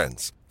beautiful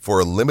trends. For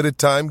a limited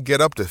time,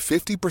 get up to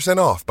 50%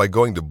 off by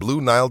going to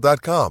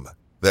BlueNile.com.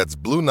 That's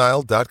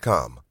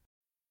BlueNile.com.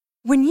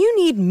 When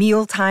you need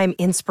mealtime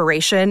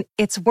inspiration,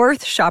 it's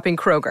worth shopping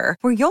Kroger,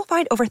 where you'll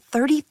find over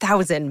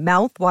 30,000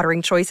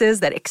 mouth-watering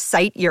choices that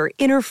excite your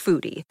inner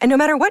foodie. And no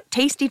matter what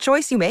tasty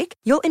choice you make,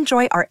 you'll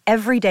enjoy our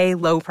everyday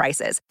low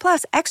prices,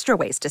 plus extra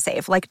ways to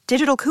save, like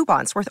digital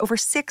coupons worth over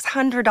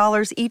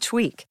 $600 each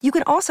week. You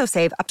can also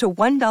save up to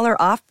 $1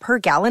 off per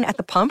gallon at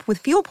the pump with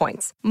fuel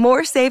points.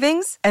 More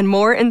savings and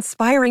more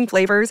inspiring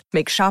flavors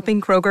make shopping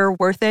Kroger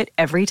worth it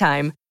every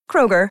time.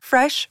 Kroger,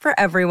 fresh for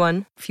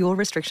everyone. Fuel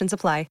restrictions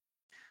apply.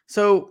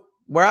 So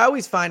where I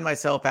always find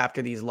myself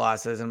after these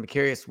losses, and I'm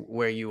curious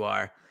where you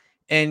are,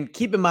 and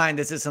keep in mind,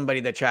 this is somebody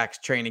that tracks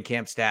training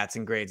camp stats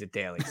and grades it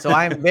daily. So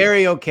I'm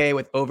very okay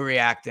with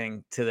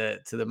overreacting to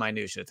the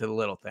minutia, to the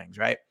little things,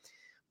 right?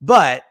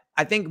 But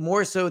I think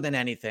more so than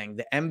anything,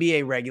 the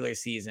NBA regular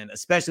season,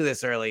 especially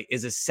this early,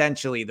 is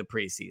essentially the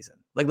preseason.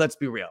 Like, let's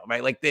be real,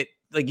 right? Like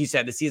you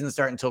said, the season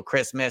starts until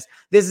Christmas.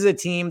 This is a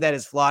team that,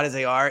 as flawed as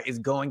they are, is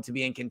going to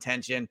be in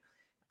contention.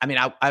 I mean,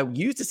 I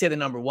used to say the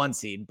number 1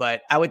 seed,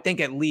 but I would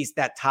think at least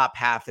that top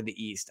half of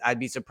the East. I'd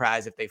be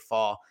surprised if they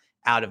fall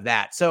out of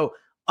that. So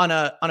on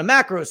a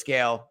macro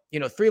scale,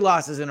 3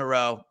 losses in a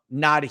row,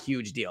 not a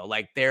huge deal.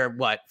 Like they're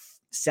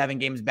 7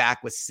 games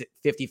back with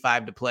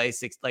 55 to play,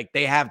 6. Like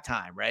they have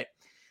time, right?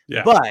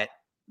 Yeah. But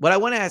what I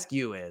want to ask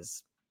you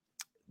is,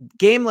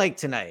 game like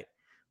tonight,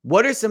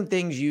 what are some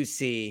things you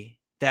see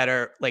that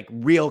are like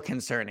real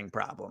concerning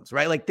problems,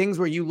 right? Like things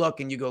where you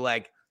look and you go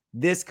like,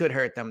 this could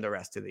hurt them the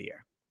rest of the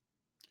year.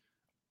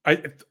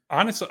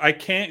 I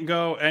can't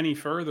go any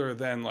further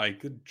than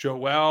like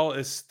Joel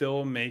is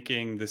still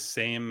making the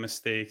same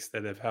mistakes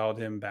that have held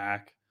him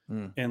back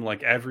in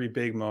like every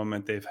big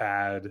moment they've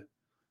had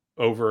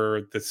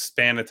over the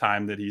span of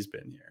time that he's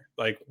been here.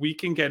 Like we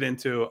can get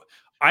into,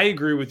 I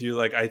agree with you.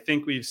 Like I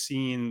think we've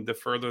seen the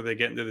further they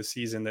get into the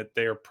season that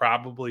they're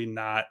probably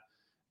not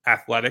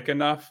athletic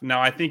enough.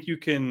 Now I think you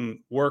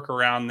can work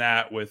around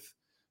that with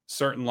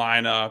certain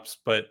lineups,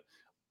 but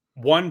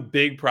one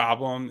big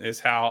problem is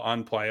how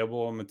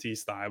unplayable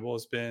Matisse Thybulle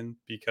has been,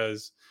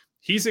 because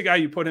he's a guy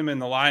you put him in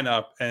the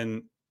lineup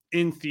and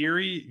in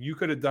theory, you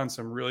could have done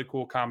some really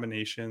cool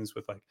combinations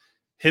with like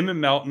him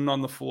and Melton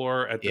on the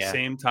floor at the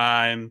same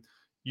time.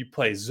 You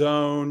play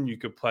zone, you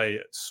could play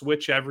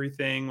switch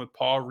everything with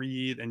Paul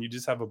Reed, and you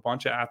just have a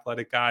bunch of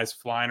athletic guys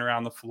flying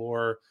around the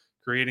floor,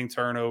 creating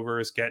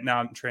turnovers, getting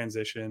out in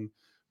transition.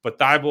 But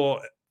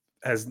Thybulle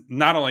has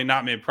not only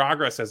not made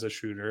progress as a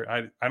shooter,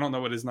 I don't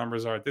know what his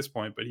numbers are at this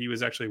point, but he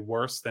was actually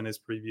worse than his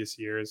previous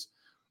years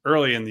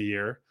early in the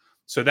year.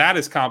 So that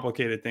has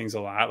complicated things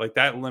a lot. Like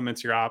that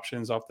limits your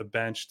options off the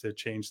bench to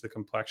change the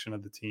complexion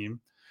of the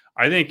team.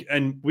 I think,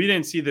 and we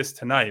didn't see this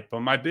tonight, but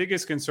my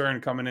biggest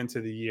concern coming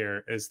into the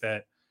year is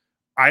that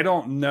I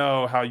don't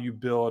know how you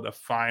build a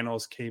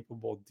finals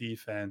capable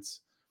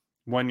defense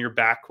when your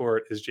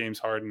backcourt is James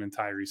Harden and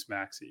Tyrese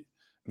Maxey.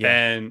 Yeah.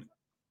 And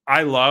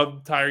I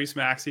love Tyrese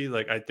Maxey.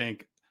 Like, I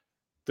think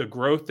the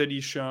growth that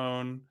he's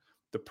shown,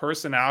 the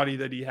personality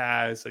that he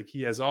has, like,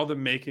 he has all the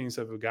makings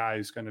of a guy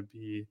who's going to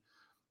be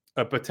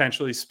a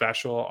potentially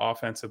special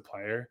offensive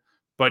player,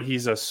 but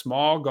he's a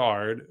small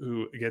guard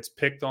who gets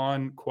picked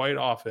on quite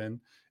often.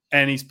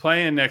 And he's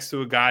playing next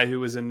to a guy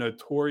who is a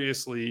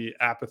notoriously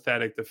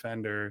apathetic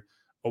defender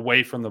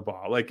away from the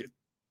ball. Like,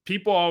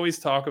 people always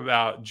talk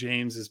about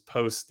James's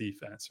post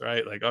defense,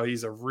 right? Like, oh,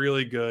 he's a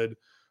really good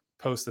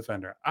post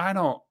defender. I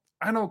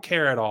don't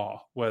care at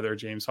all whether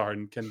James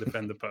Harden can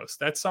defend the post.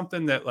 That's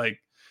something that, like,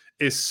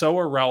 is so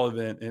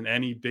irrelevant in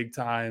any big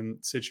time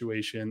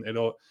situation.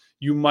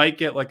 You might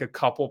get like a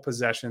couple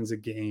possessions a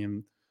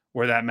game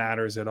where that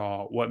matters at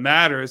all. What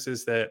matters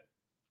is that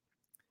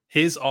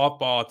his off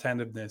ball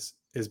attentiveness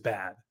is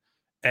bad.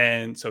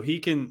 And so he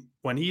can,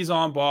 when he's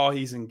on ball,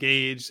 he's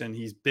engaged and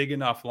he's big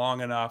enough,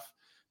 long enough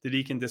that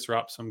he can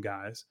disrupt some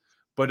guys.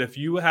 But if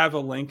you have a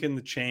link in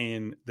the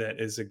chain that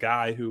is a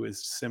guy who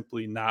is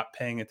simply not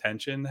paying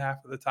attention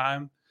half of the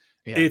time,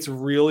 it's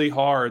really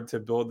hard to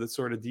build the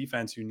sort of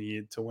defense you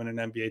need to win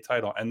an NBA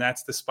title. And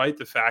that's despite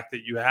the fact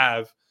that you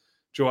have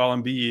Joel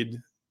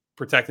Embiid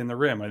protecting the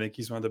rim. I think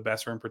he's one of the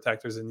best rim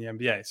protectors in the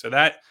NBA. So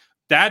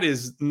that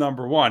is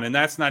number one. And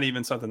that's not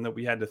even something that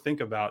we had to think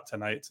about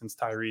tonight, since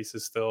Tyrese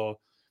is still,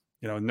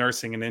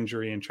 nursing an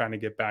injury and trying to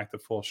get back to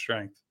full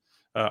strength.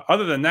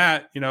 Other than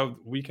that,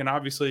 we can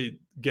obviously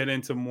get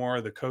into more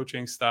of the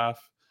coaching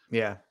stuff.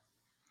 Yeah.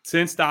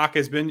 Since Doc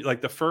has been,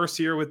 like, the first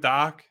year with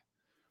Doc,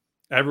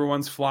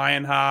 everyone's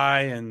flying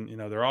high and,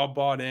 they're all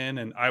bought in.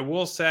 And I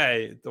will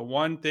say the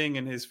one thing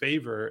in his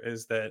favor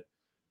is that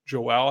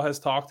Joel has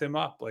talked him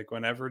up. Like,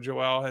 whenever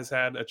Joel has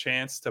had a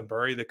chance to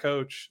bury the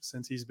coach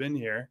since he's been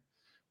here,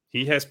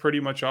 he has pretty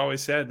much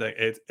always said that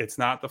it's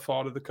not the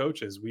fault of the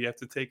coaches. We have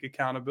to take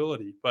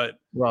accountability. But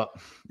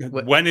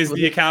when is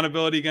the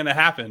accountability going to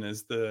happen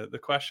is the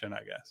question,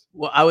 I guess.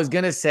 Well, I was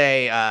going to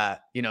say,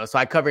 so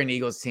I cover an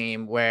Eagles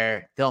team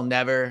where they'll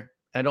never,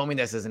 I don't mean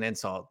this as an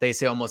insult, they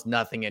say almost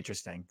nothing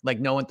interesting.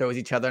 Like, no one throws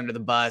each other under the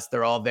bus.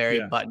 They're all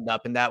very buttoned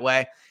up in that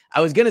way.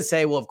 I was going to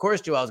say, well, of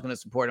course, Joel's going to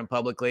support him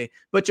publicly,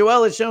 but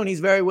Joel has shown he's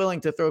very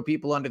willing to throw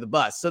people under the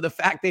bus. So the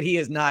fact that he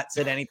has not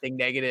said anything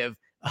negative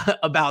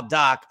about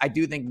Doc, I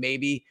do think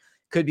maybe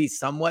could be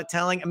somewhat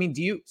telling. I mean,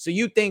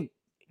 you think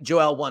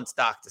Joel wants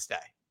Doc to stay?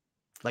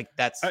 Like,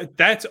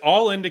 that's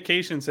all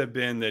indications have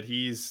been that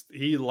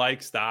he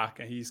likes Doc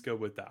and he's good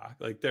with Doc.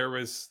 Like, there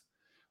was,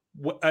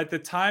 at the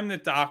time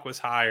that Doc was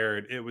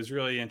hired, it was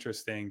really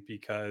interesting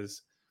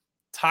because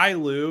Ty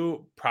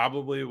Lue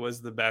probably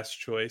was the best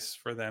choice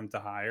for them to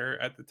hire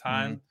at the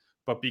time. Mm-hmm.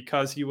 But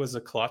because he was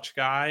a clutch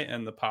guy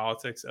and the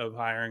politics of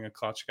hiring a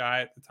clutch guy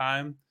at the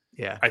time,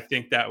 I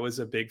think that was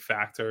a big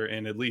factor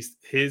in at least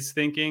his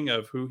thinking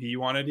of who he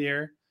wanted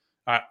here.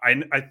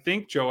 I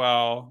think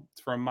Joel,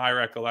 from my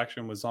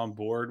recollection, was on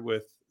board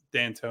with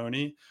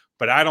D'Antoni,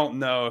 but I don't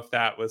know if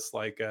that was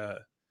like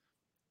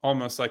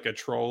almost like a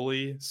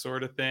trolley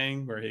sort of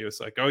thing where he was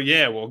like, "Oh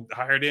yeah, we'll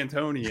hire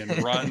D'Antoni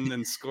and run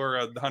and score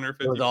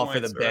 150 points all for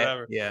the bet."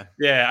 Whatever. Yeah.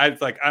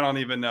 I don't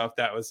even know if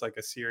that was like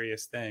a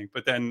serious thing.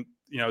 But then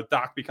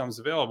Doc becomes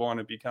available and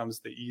it becomes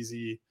the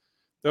easy.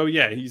 Oh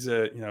yeah, he's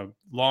a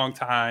long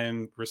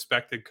time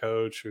respected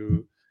coach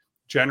who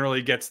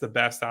generally gets the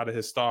best out of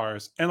his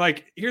stars. And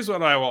like, here's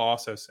what I will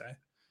also say: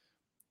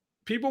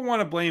 people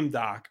want to blame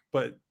Doc,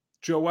 but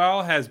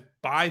Joel has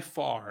by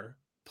far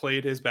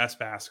played his best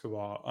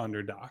basketball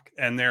under Doc.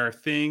 And there are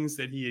things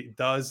that he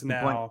does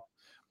now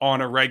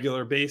on a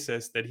regular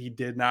basis that he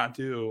did not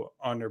do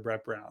under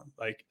Brett Brown.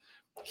 Like,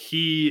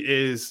 he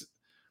is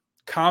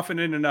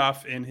confident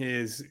enough in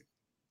his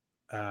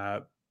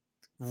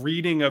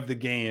reading of the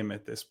game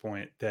at this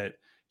point that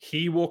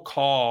he will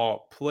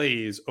call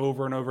plays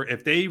over and over.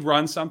 If they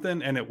run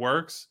something and it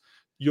works,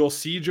 you'll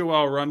see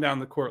Joel run down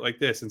the court like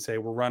this and say,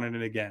 "We're running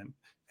it again."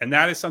 And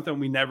that is something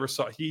we never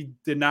saw. He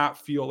did not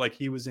feel like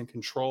he was in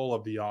control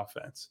of the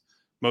offense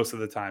most of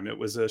the time. It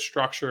was a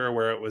structure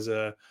where it was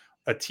a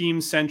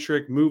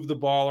team-centric, move the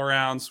ball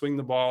around, swing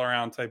the ball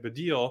around type of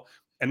deal.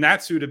 And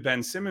that suited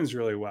Ben Simmons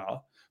really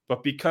well.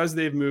 But because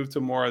they've moved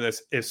to more of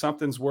this, if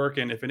something's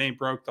working, if it ain't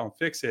broke, don't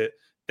fix it,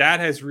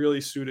 that has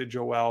really suited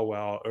Joel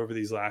well over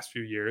these last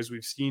few years.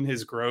 We've seen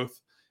his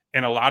growth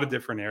in a lot of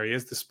different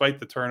areas. Despite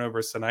the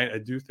turnovers tonight, I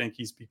do think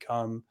he's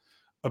become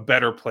a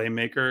better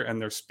playmaker,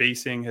 and their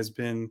spacing has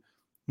been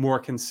more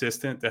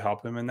consistent to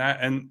help him in that.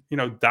 And,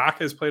 Doc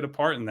has played a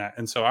part in that.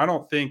 And so I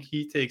don't think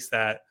he takes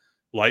that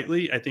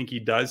lightly. I think he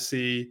does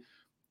see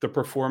the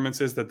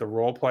performances that the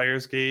role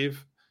players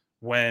gave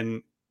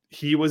when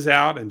he was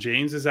out and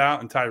James is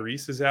out and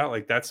Tyrese is out.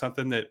 Like, that's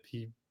something that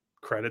he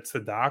credits the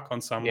Doc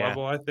on some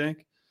level, I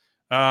think.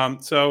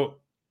 So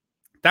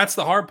that's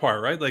the hard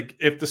part, right? Like,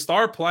 if the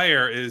star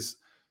player is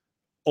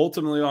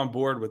ultimately on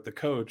board with the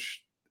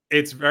coach,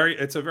 it's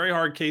a very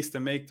hard case to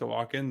make, to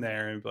walk in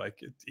there and be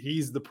like,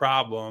 he's the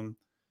problem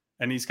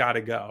and he's got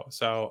to go.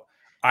 So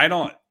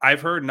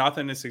I've heard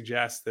nothing to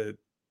suggest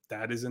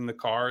that is in the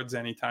cards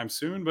anytime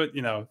soon. But,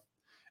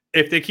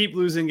 if they keep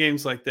losing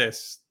games like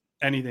this,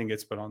 anything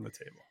gets put on the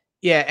table.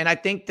 Yeah. And I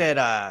think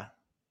that,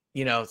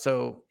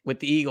 so with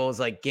the Eagles,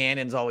 like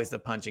Gannon's always the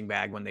punching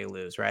bag when they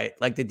lose, right?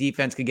 Like the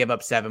defense could give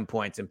up 7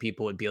 points and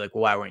people would be like,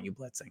 well, why weren't you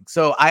blitzing?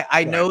 So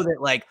I know that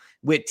like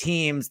with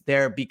teams,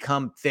 there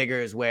become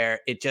figures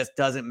where it just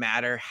doesn't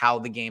matter how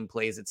the game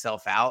plays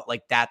itself out.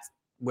 Like that's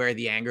where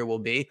the anger will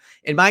be.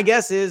 And my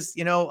guess is,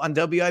 on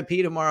WIP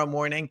tomorrow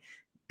morning,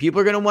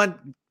 people are going to want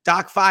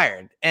Doc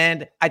fired.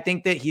 And I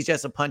think that he's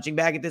just a punching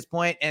bag at this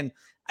point. And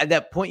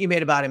that point you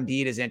made about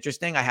Embiid is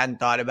interesting. I hadn't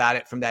thought about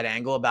it from that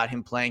angle, about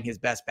him playing his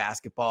best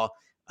basketball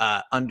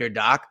under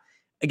Doc.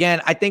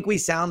 Again, I think we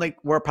sound like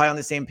we're probably on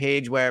the same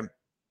page, where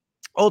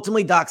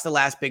ultimately Doc's the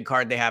last big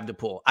card they have to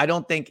pull. I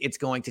don't think it's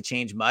going to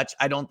change much.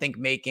 I don't think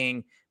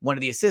making one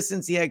of the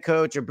assistants the head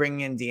coach or bringing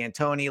in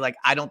D'Antoni, like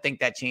I don't think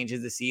that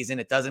changes the season.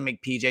 It doesn't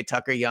make PJ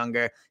Tucker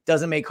younger. It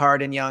doesn't make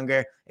Harden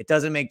younger. It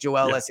doesn't make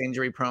Joel less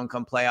injury prone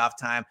come playoff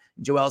time.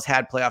 Joel's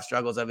had playoff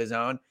struggles of his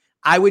own.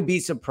 I would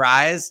be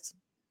surprised,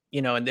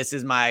 and this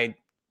is my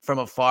from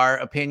afar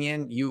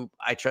opinion.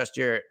 I trust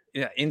your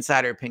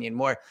insider opinion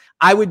more.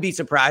 I would be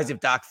surprised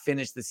if Doc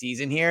finished the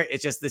season here.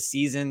 It's just the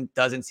season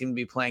doesn't seem to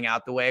be playing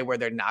out the way where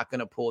they're not going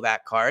to pull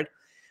that card.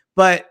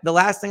 But the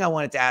last thing I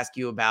wanted to ask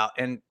you about,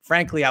 and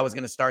frankly, I was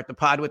going to start the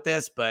pod with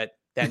this, but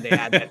then they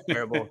had that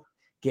terrible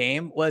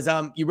game, was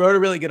you wrote a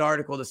really good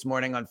article this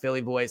morning on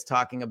Philly Voice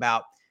talking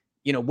about,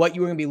 what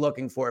you were going to be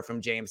looking for from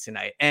James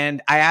tonight.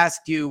 And I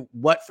asked you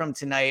what from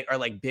tonight are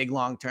like big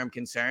long-term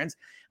concerns.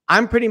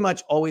 I'm pretty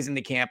much always in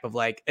the camp of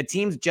like, a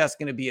team's just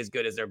going to be as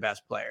good as their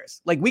best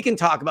players. Like we can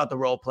talk about the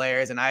role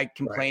players, and I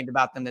complained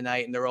about them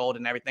tonight and they're old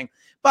and everything.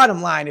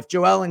 Bottom line, if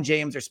Joel and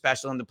James are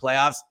special in the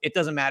playoffs, it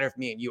doesn't matter if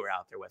me and you are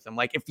out there with them.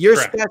 Like if you're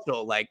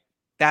special, like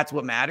that's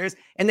what matters.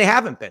 And they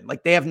haven't been,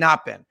 like they have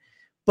not been.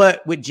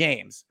 But with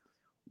James,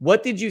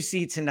 what did you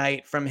see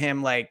tonight from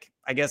him? Like,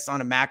 I guess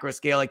on a macro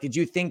scale, like, did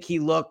you think he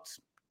looked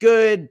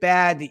good,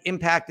 bad, the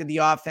impact of the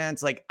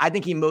offense? Like, I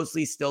think he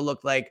mostly still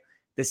looked like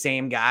the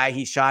same guy.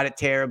 He shot it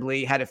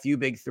terribly, had a few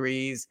big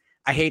threes.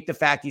 I hate the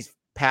fact he's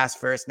pass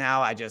first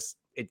now.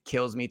 It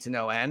kills me to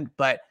no end.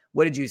 But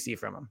what did you see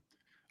from him?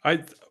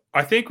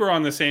 I think we're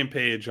on the same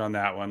page on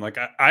that one. Like,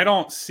 I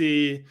don't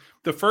see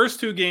the first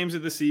two games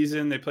of the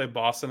season. They played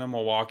Boston and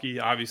Milwaukee.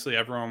 Obviously,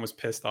 everyone was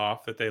pissed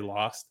off that they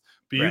lost.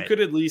 But you could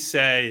at least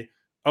say,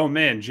 oh,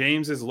 man,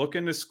 James is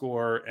looking to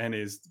score and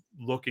is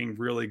looking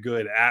really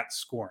good at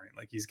scoring.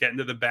 Like, he's getting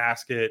to the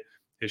basket.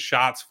 His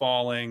shot's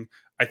falling.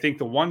 I think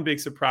the one big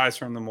surprise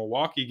from the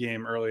Milwaukee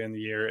game early in the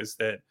year is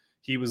that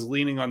he was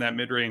leaning on that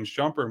mid-range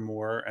jumper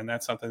more, and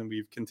that's something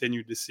we've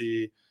continued to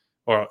see,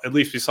 or at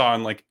least we saw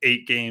in like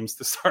 8 games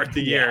to start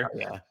the year.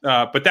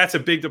 But that's a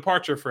big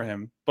departure for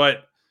him.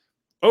 But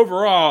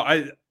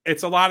overall,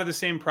 it's a lot of the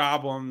same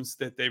problems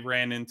that they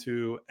ran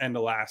into end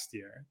of last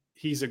year.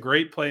 He's a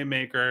great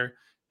playmaker.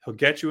 He'll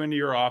get you into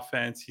your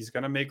offense. He's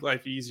going to make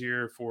life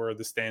easier for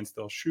the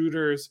standstill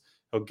shooters.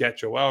 He'll get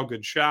Joel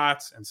good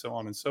shots and so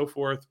on and so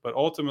forth. But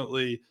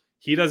ultimately,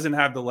 he doesn't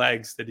have the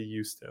legs that he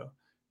used to.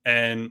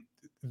 And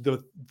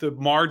the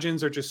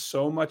margins are just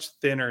so much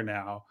thinner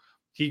now.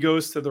 He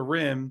goes to the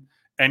rim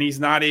and he's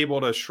not able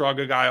to shrug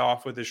a guy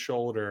off with his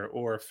shoulder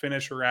or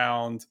finish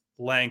around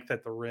length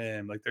at the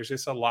rim. Like, there's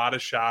just a lot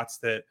of shots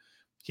that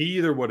he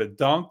either would have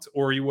dunked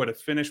or he would have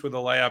finished with a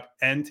layup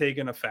and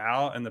taken a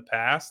foul in the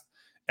past.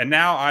 And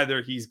now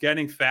either he's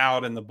getting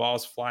fouled and the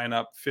ball's flying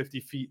up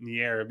 50 feet in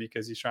the air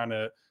because he's trying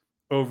to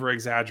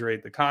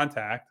over-exaggerate the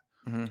contact,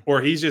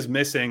 or he's just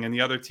missing and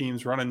the other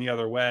team's running the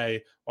other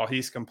way while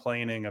he's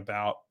complaining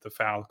about the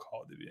foul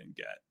call that he didn't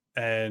get.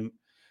 And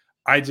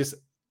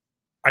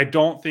I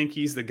don't think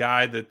he's the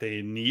guy that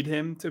they need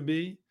him to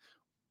be.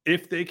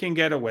 If they can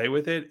get away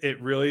with it,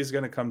 it really is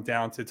going to come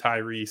down to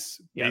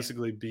Tyrese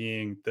basically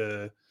being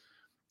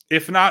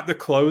if not the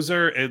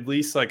closer, at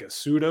least like a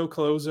pseudo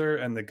closer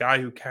and the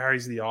guy who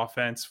carries the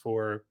offense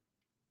for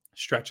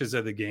stretches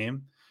of the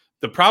game.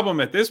 The problem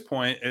at this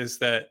point is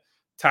that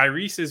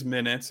Tyrese's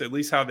minutes, at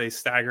least how they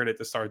staggered at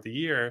the start of the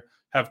year,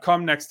 have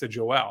come next to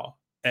Joel.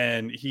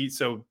 And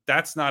so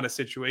that's not a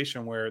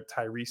situation where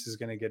Tyrese is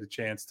going to get a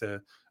chance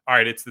to, all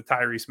right, it's the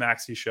Tyrese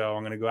Maxey show.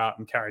 I'm going to go out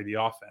and carry the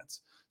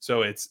offense.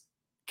 So it's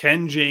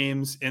Ken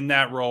James in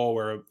that role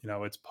where,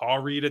 it's Paul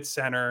Reed at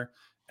center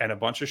and a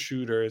bunch of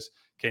shooters.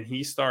 Can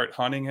he start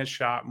hunting his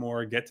shot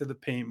more, get to the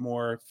paint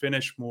more,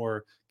 finish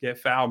more, get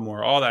fouled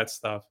more, all that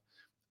stuff?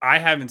 I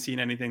haven't seen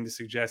anything to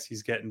suggest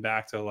he's getting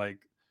back to like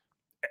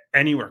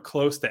anywhere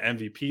close to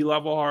MVP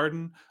level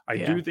Harden. I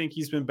do think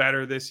he's been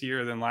better this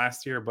year than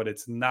last year, but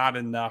it's not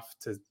enough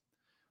to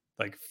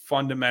like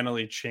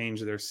fundamentally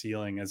change their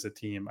ceiling as a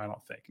team, I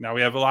don't think. Now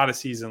we have a lot of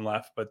season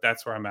left, but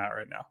that's where I'm at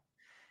right now.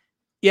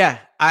 Yeah,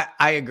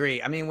 I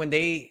agree. I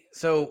mean,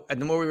 so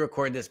the more we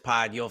record this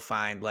pod, you'll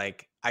find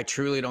like I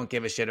truly don't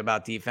give a shit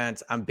about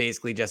defense. I'm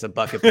basically just a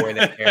bucket boy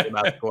that cares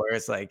about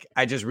scores. Like,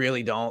 I just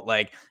really don't.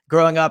 Like,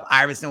 growing up,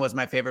 Iverson was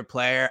my favorite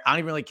player. I don't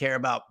even really care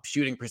about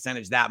shooting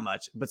percentage that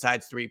much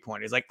besides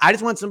 3-pointers. Like, I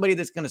just want somebody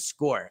that's going to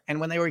score. And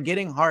when they were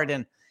getting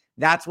Harden,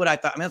 that's what I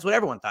thought. I mean, that's what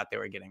everyone thought they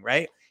were getting,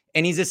 right?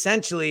 And he's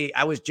essentially,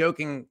 I was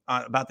joking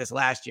about this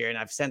last year, and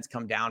I've since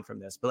come down from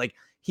this, but like,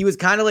 he was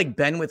kind of like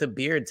Ben with a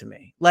beard to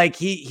me. Like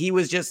he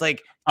was just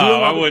like,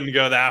 I wouldn't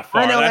go that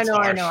far. I know.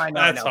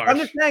 I'm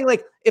just saying,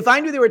 like, if I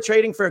knew they were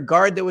trading for a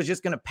guard that was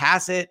just going to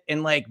pass it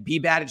and like be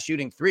bad at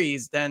shooting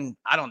threes, then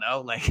I don't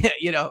know. Like,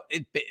 you know,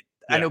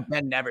 I know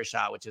Ben never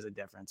shot, which is a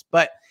difference.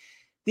 But at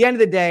the end of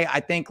the day, I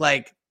think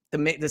like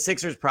the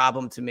Sixers'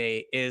 problem to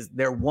me is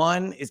their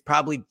 1 is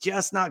probably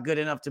just not good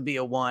enough to be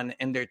a 1,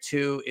 and their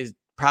 2 is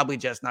probably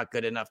just not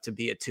good enough to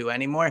be a 2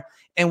 anymore.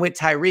 And with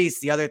Tyrese,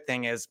 the other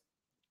thing is,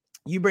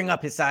 you bring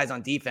up his size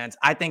on defense.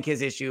 I think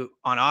his issue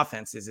on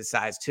offense is his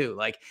size too.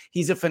 Like,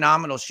 he's a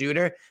phenomenal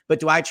shooter, but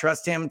do I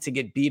trust him to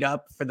get beat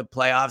up for the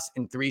playoffs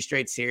in 3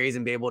 straight series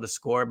and be able to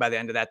score by the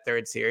end of that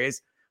 3rd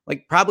series?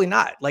 Like, probably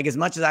not. Like, as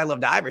much as I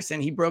loved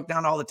Iverson, he broke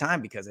down all the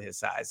time because of his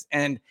size.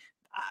 And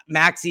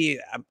Maxey,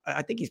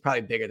 I think he's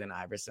probably bigger than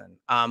Iverson.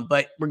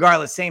 But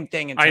regardless, same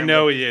thing. I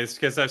know he is,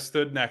 because I've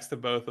stood next to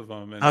both of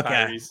them, and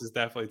Tyrese is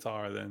definitely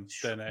taller than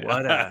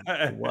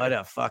what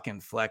a fucking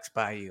flex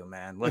by you,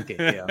 man. Look at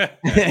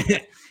you.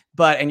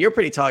 And you're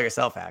pretty tall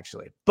yourself,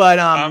 actually. But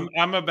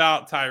I'm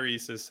about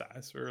Tyrese's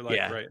size. We're like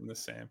right in the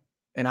same.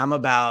 And I'm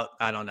about,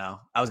 I don't know.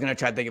 I was gonna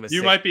try to think of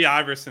You might be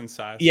Iverson's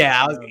size.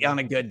 Yeah, I was on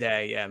a good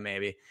day. Yeah,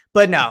 maybe.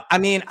 But no, I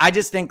mean, I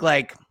just think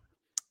like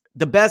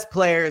the best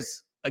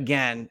players.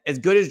 Again, as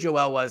good as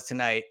Joel was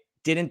tonight,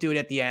 didn't do it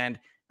at the end.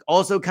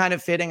 Also kind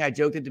of fitting. I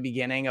joked at the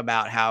beginning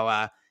about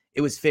how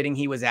it was fitting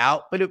he was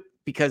out, but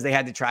because they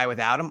had to try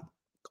without him.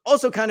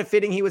 Also kind of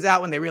fitting he was out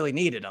when they really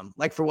needed him,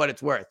 like for what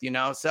it's worth, you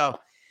know? So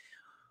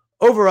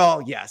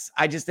overall, yes.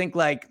 I just think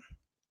like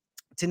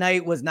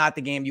tonight was not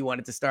the game you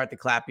wanted to start the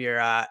clap your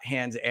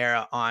hands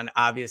era on,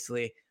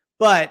 obviously.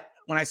 But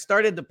when I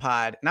started the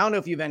pod, and I don't know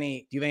if do you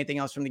have anything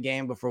else from the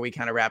game before we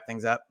kind of wrap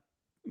things up?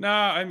 No,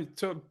 I mean,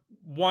 so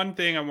one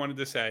thing I wanted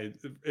to say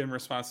in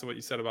response to what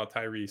you said about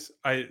Tyrese,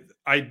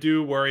 I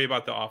do worry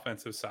about the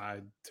offensive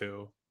side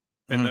too,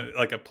 in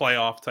like a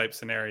playoff type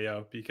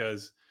scenario,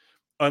 because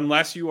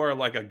unless you are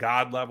like a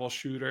god level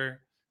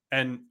shooter,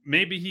 and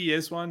maybe he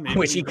is one,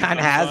 which he kind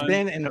of has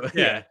been, and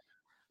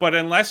but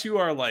unless you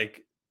are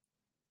like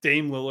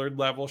Dame Lillard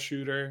level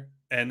shooter,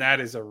 and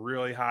that is a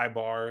really high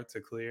bar to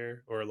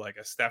clear, or like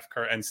a Steph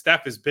Curry, and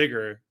Steph is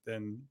bigger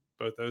than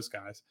both those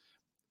guys.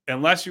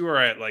 Unless you are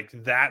at like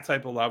that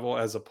type of level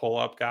as a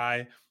pull-up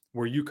guy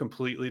where you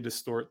completely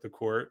distort the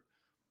court,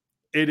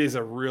 it is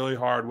a really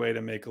hard way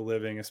to make a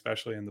living,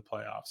 especially in the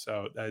playoffs.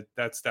 So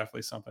that's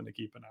definitely something to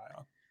keep an eye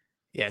on.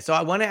 Yeah, so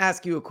I want to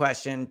ask you a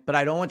question, but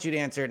I don't want you to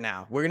answer it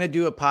now. We're going to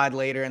do a pod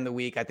later in the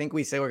week. I think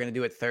we say we're going to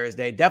do it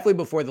Thursday, definitely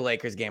before the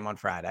Lakers game on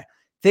Friday.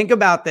 Think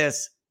about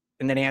this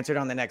and then answer it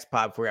on the next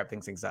pod before we wrap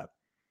things up.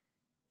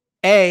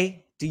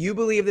 A, do you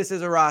believe this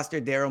is a roster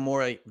Daryl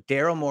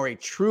Morey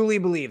truly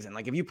believes in?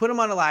 Like, if you put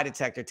him on a lie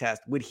detector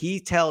test, would he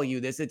tell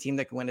you this is a team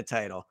that can win a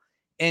title?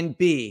 And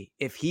B,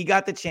 if he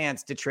got the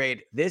chance to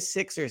trade this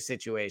Sixers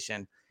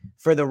situation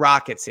for the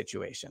Rockets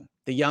situation,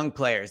 the young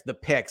players, the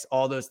picks,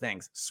 all those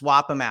things,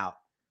 swap them out,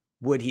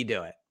 would he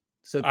do it?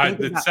 So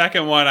the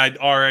second one, I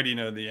already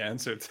know the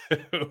answer to.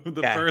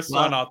 The first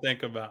one I'll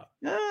think about.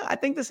 I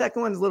think the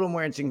second one's a little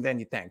more interesting than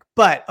you think.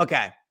 But,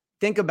 okay.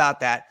 Think about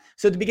that.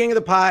 So at the beginning of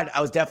the pod,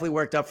 I was definitely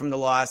worked up from the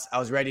loss. I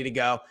was ready to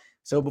go.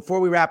 So before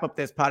we wrap up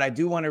this pod, I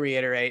do want to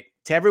reiterate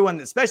to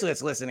everyone, especially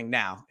that's listening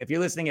now, if you're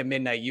listening at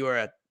midnight, you are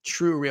a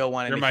true, real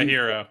one. You're my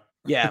hero.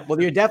 Yeah. Well,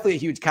 you're definitely a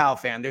huge Kyle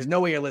fan. There's no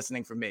way you're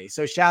listening for me.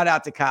 So shout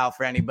out to Kyle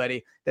for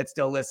anybody that's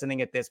still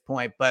listening at this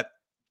point. But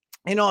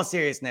in all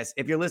seriousness,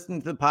 if you're listening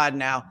to the pod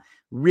now,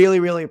 really,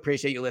 really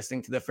appreciate you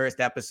listening to the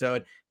first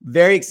episode.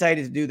 Very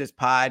excited to do this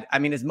pod. I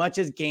mean, as much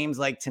as games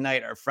like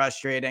tonight are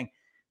frustrating,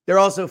 they're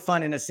also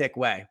fun in a sick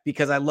way,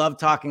 because I love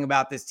talking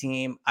about this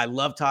team. I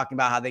love talking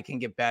about how they can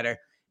get better.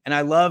 And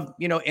I love,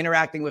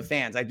 interacting with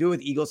fans. I do it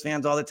with Eagles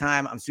fans all the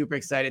time. I'm super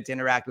excited to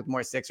interact with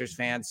more Sixers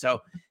fans.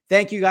 So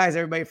thank you guys,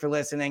 everybody, for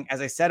listening.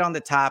 As I said on the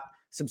top,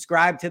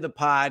 subscribe to the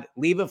pod,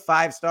 leave a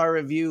 5-star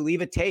review,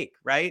 leave a take,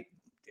 right?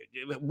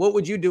 What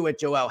would you do with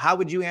Joel? How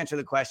would you answer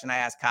the question I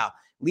asked Kyle?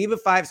 Leave a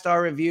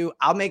 5-star review.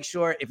 I'll make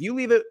sure, if you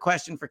leave a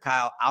question for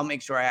Kyle, I'll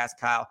make sure I ask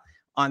Kyle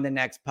on the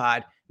next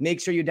pod. Make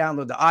sure you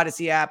download the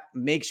Odyssey app.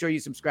 Make sure you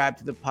subscribe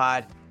to the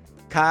pod.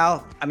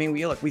 Kyle, I mean,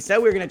 we said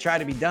we were going to try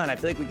to be done. I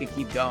feel like we could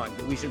keep going,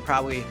 but we should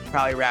probably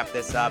wrap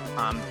this up.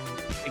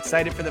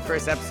 Excited for the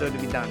first episode to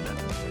be done then.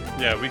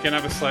 Yeah, we can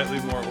have a slightly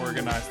more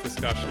organized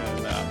discussion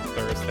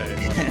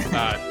Thursday when it's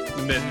not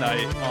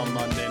midnight on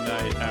Monday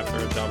night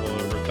after a double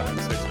overtime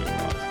Sixers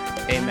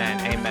loss.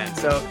 Amen.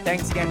 So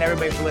thanks again to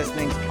everybody for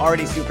listening.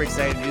 Already super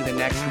excited to do the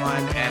next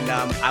one, and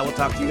I will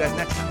talk to you guys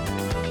next time.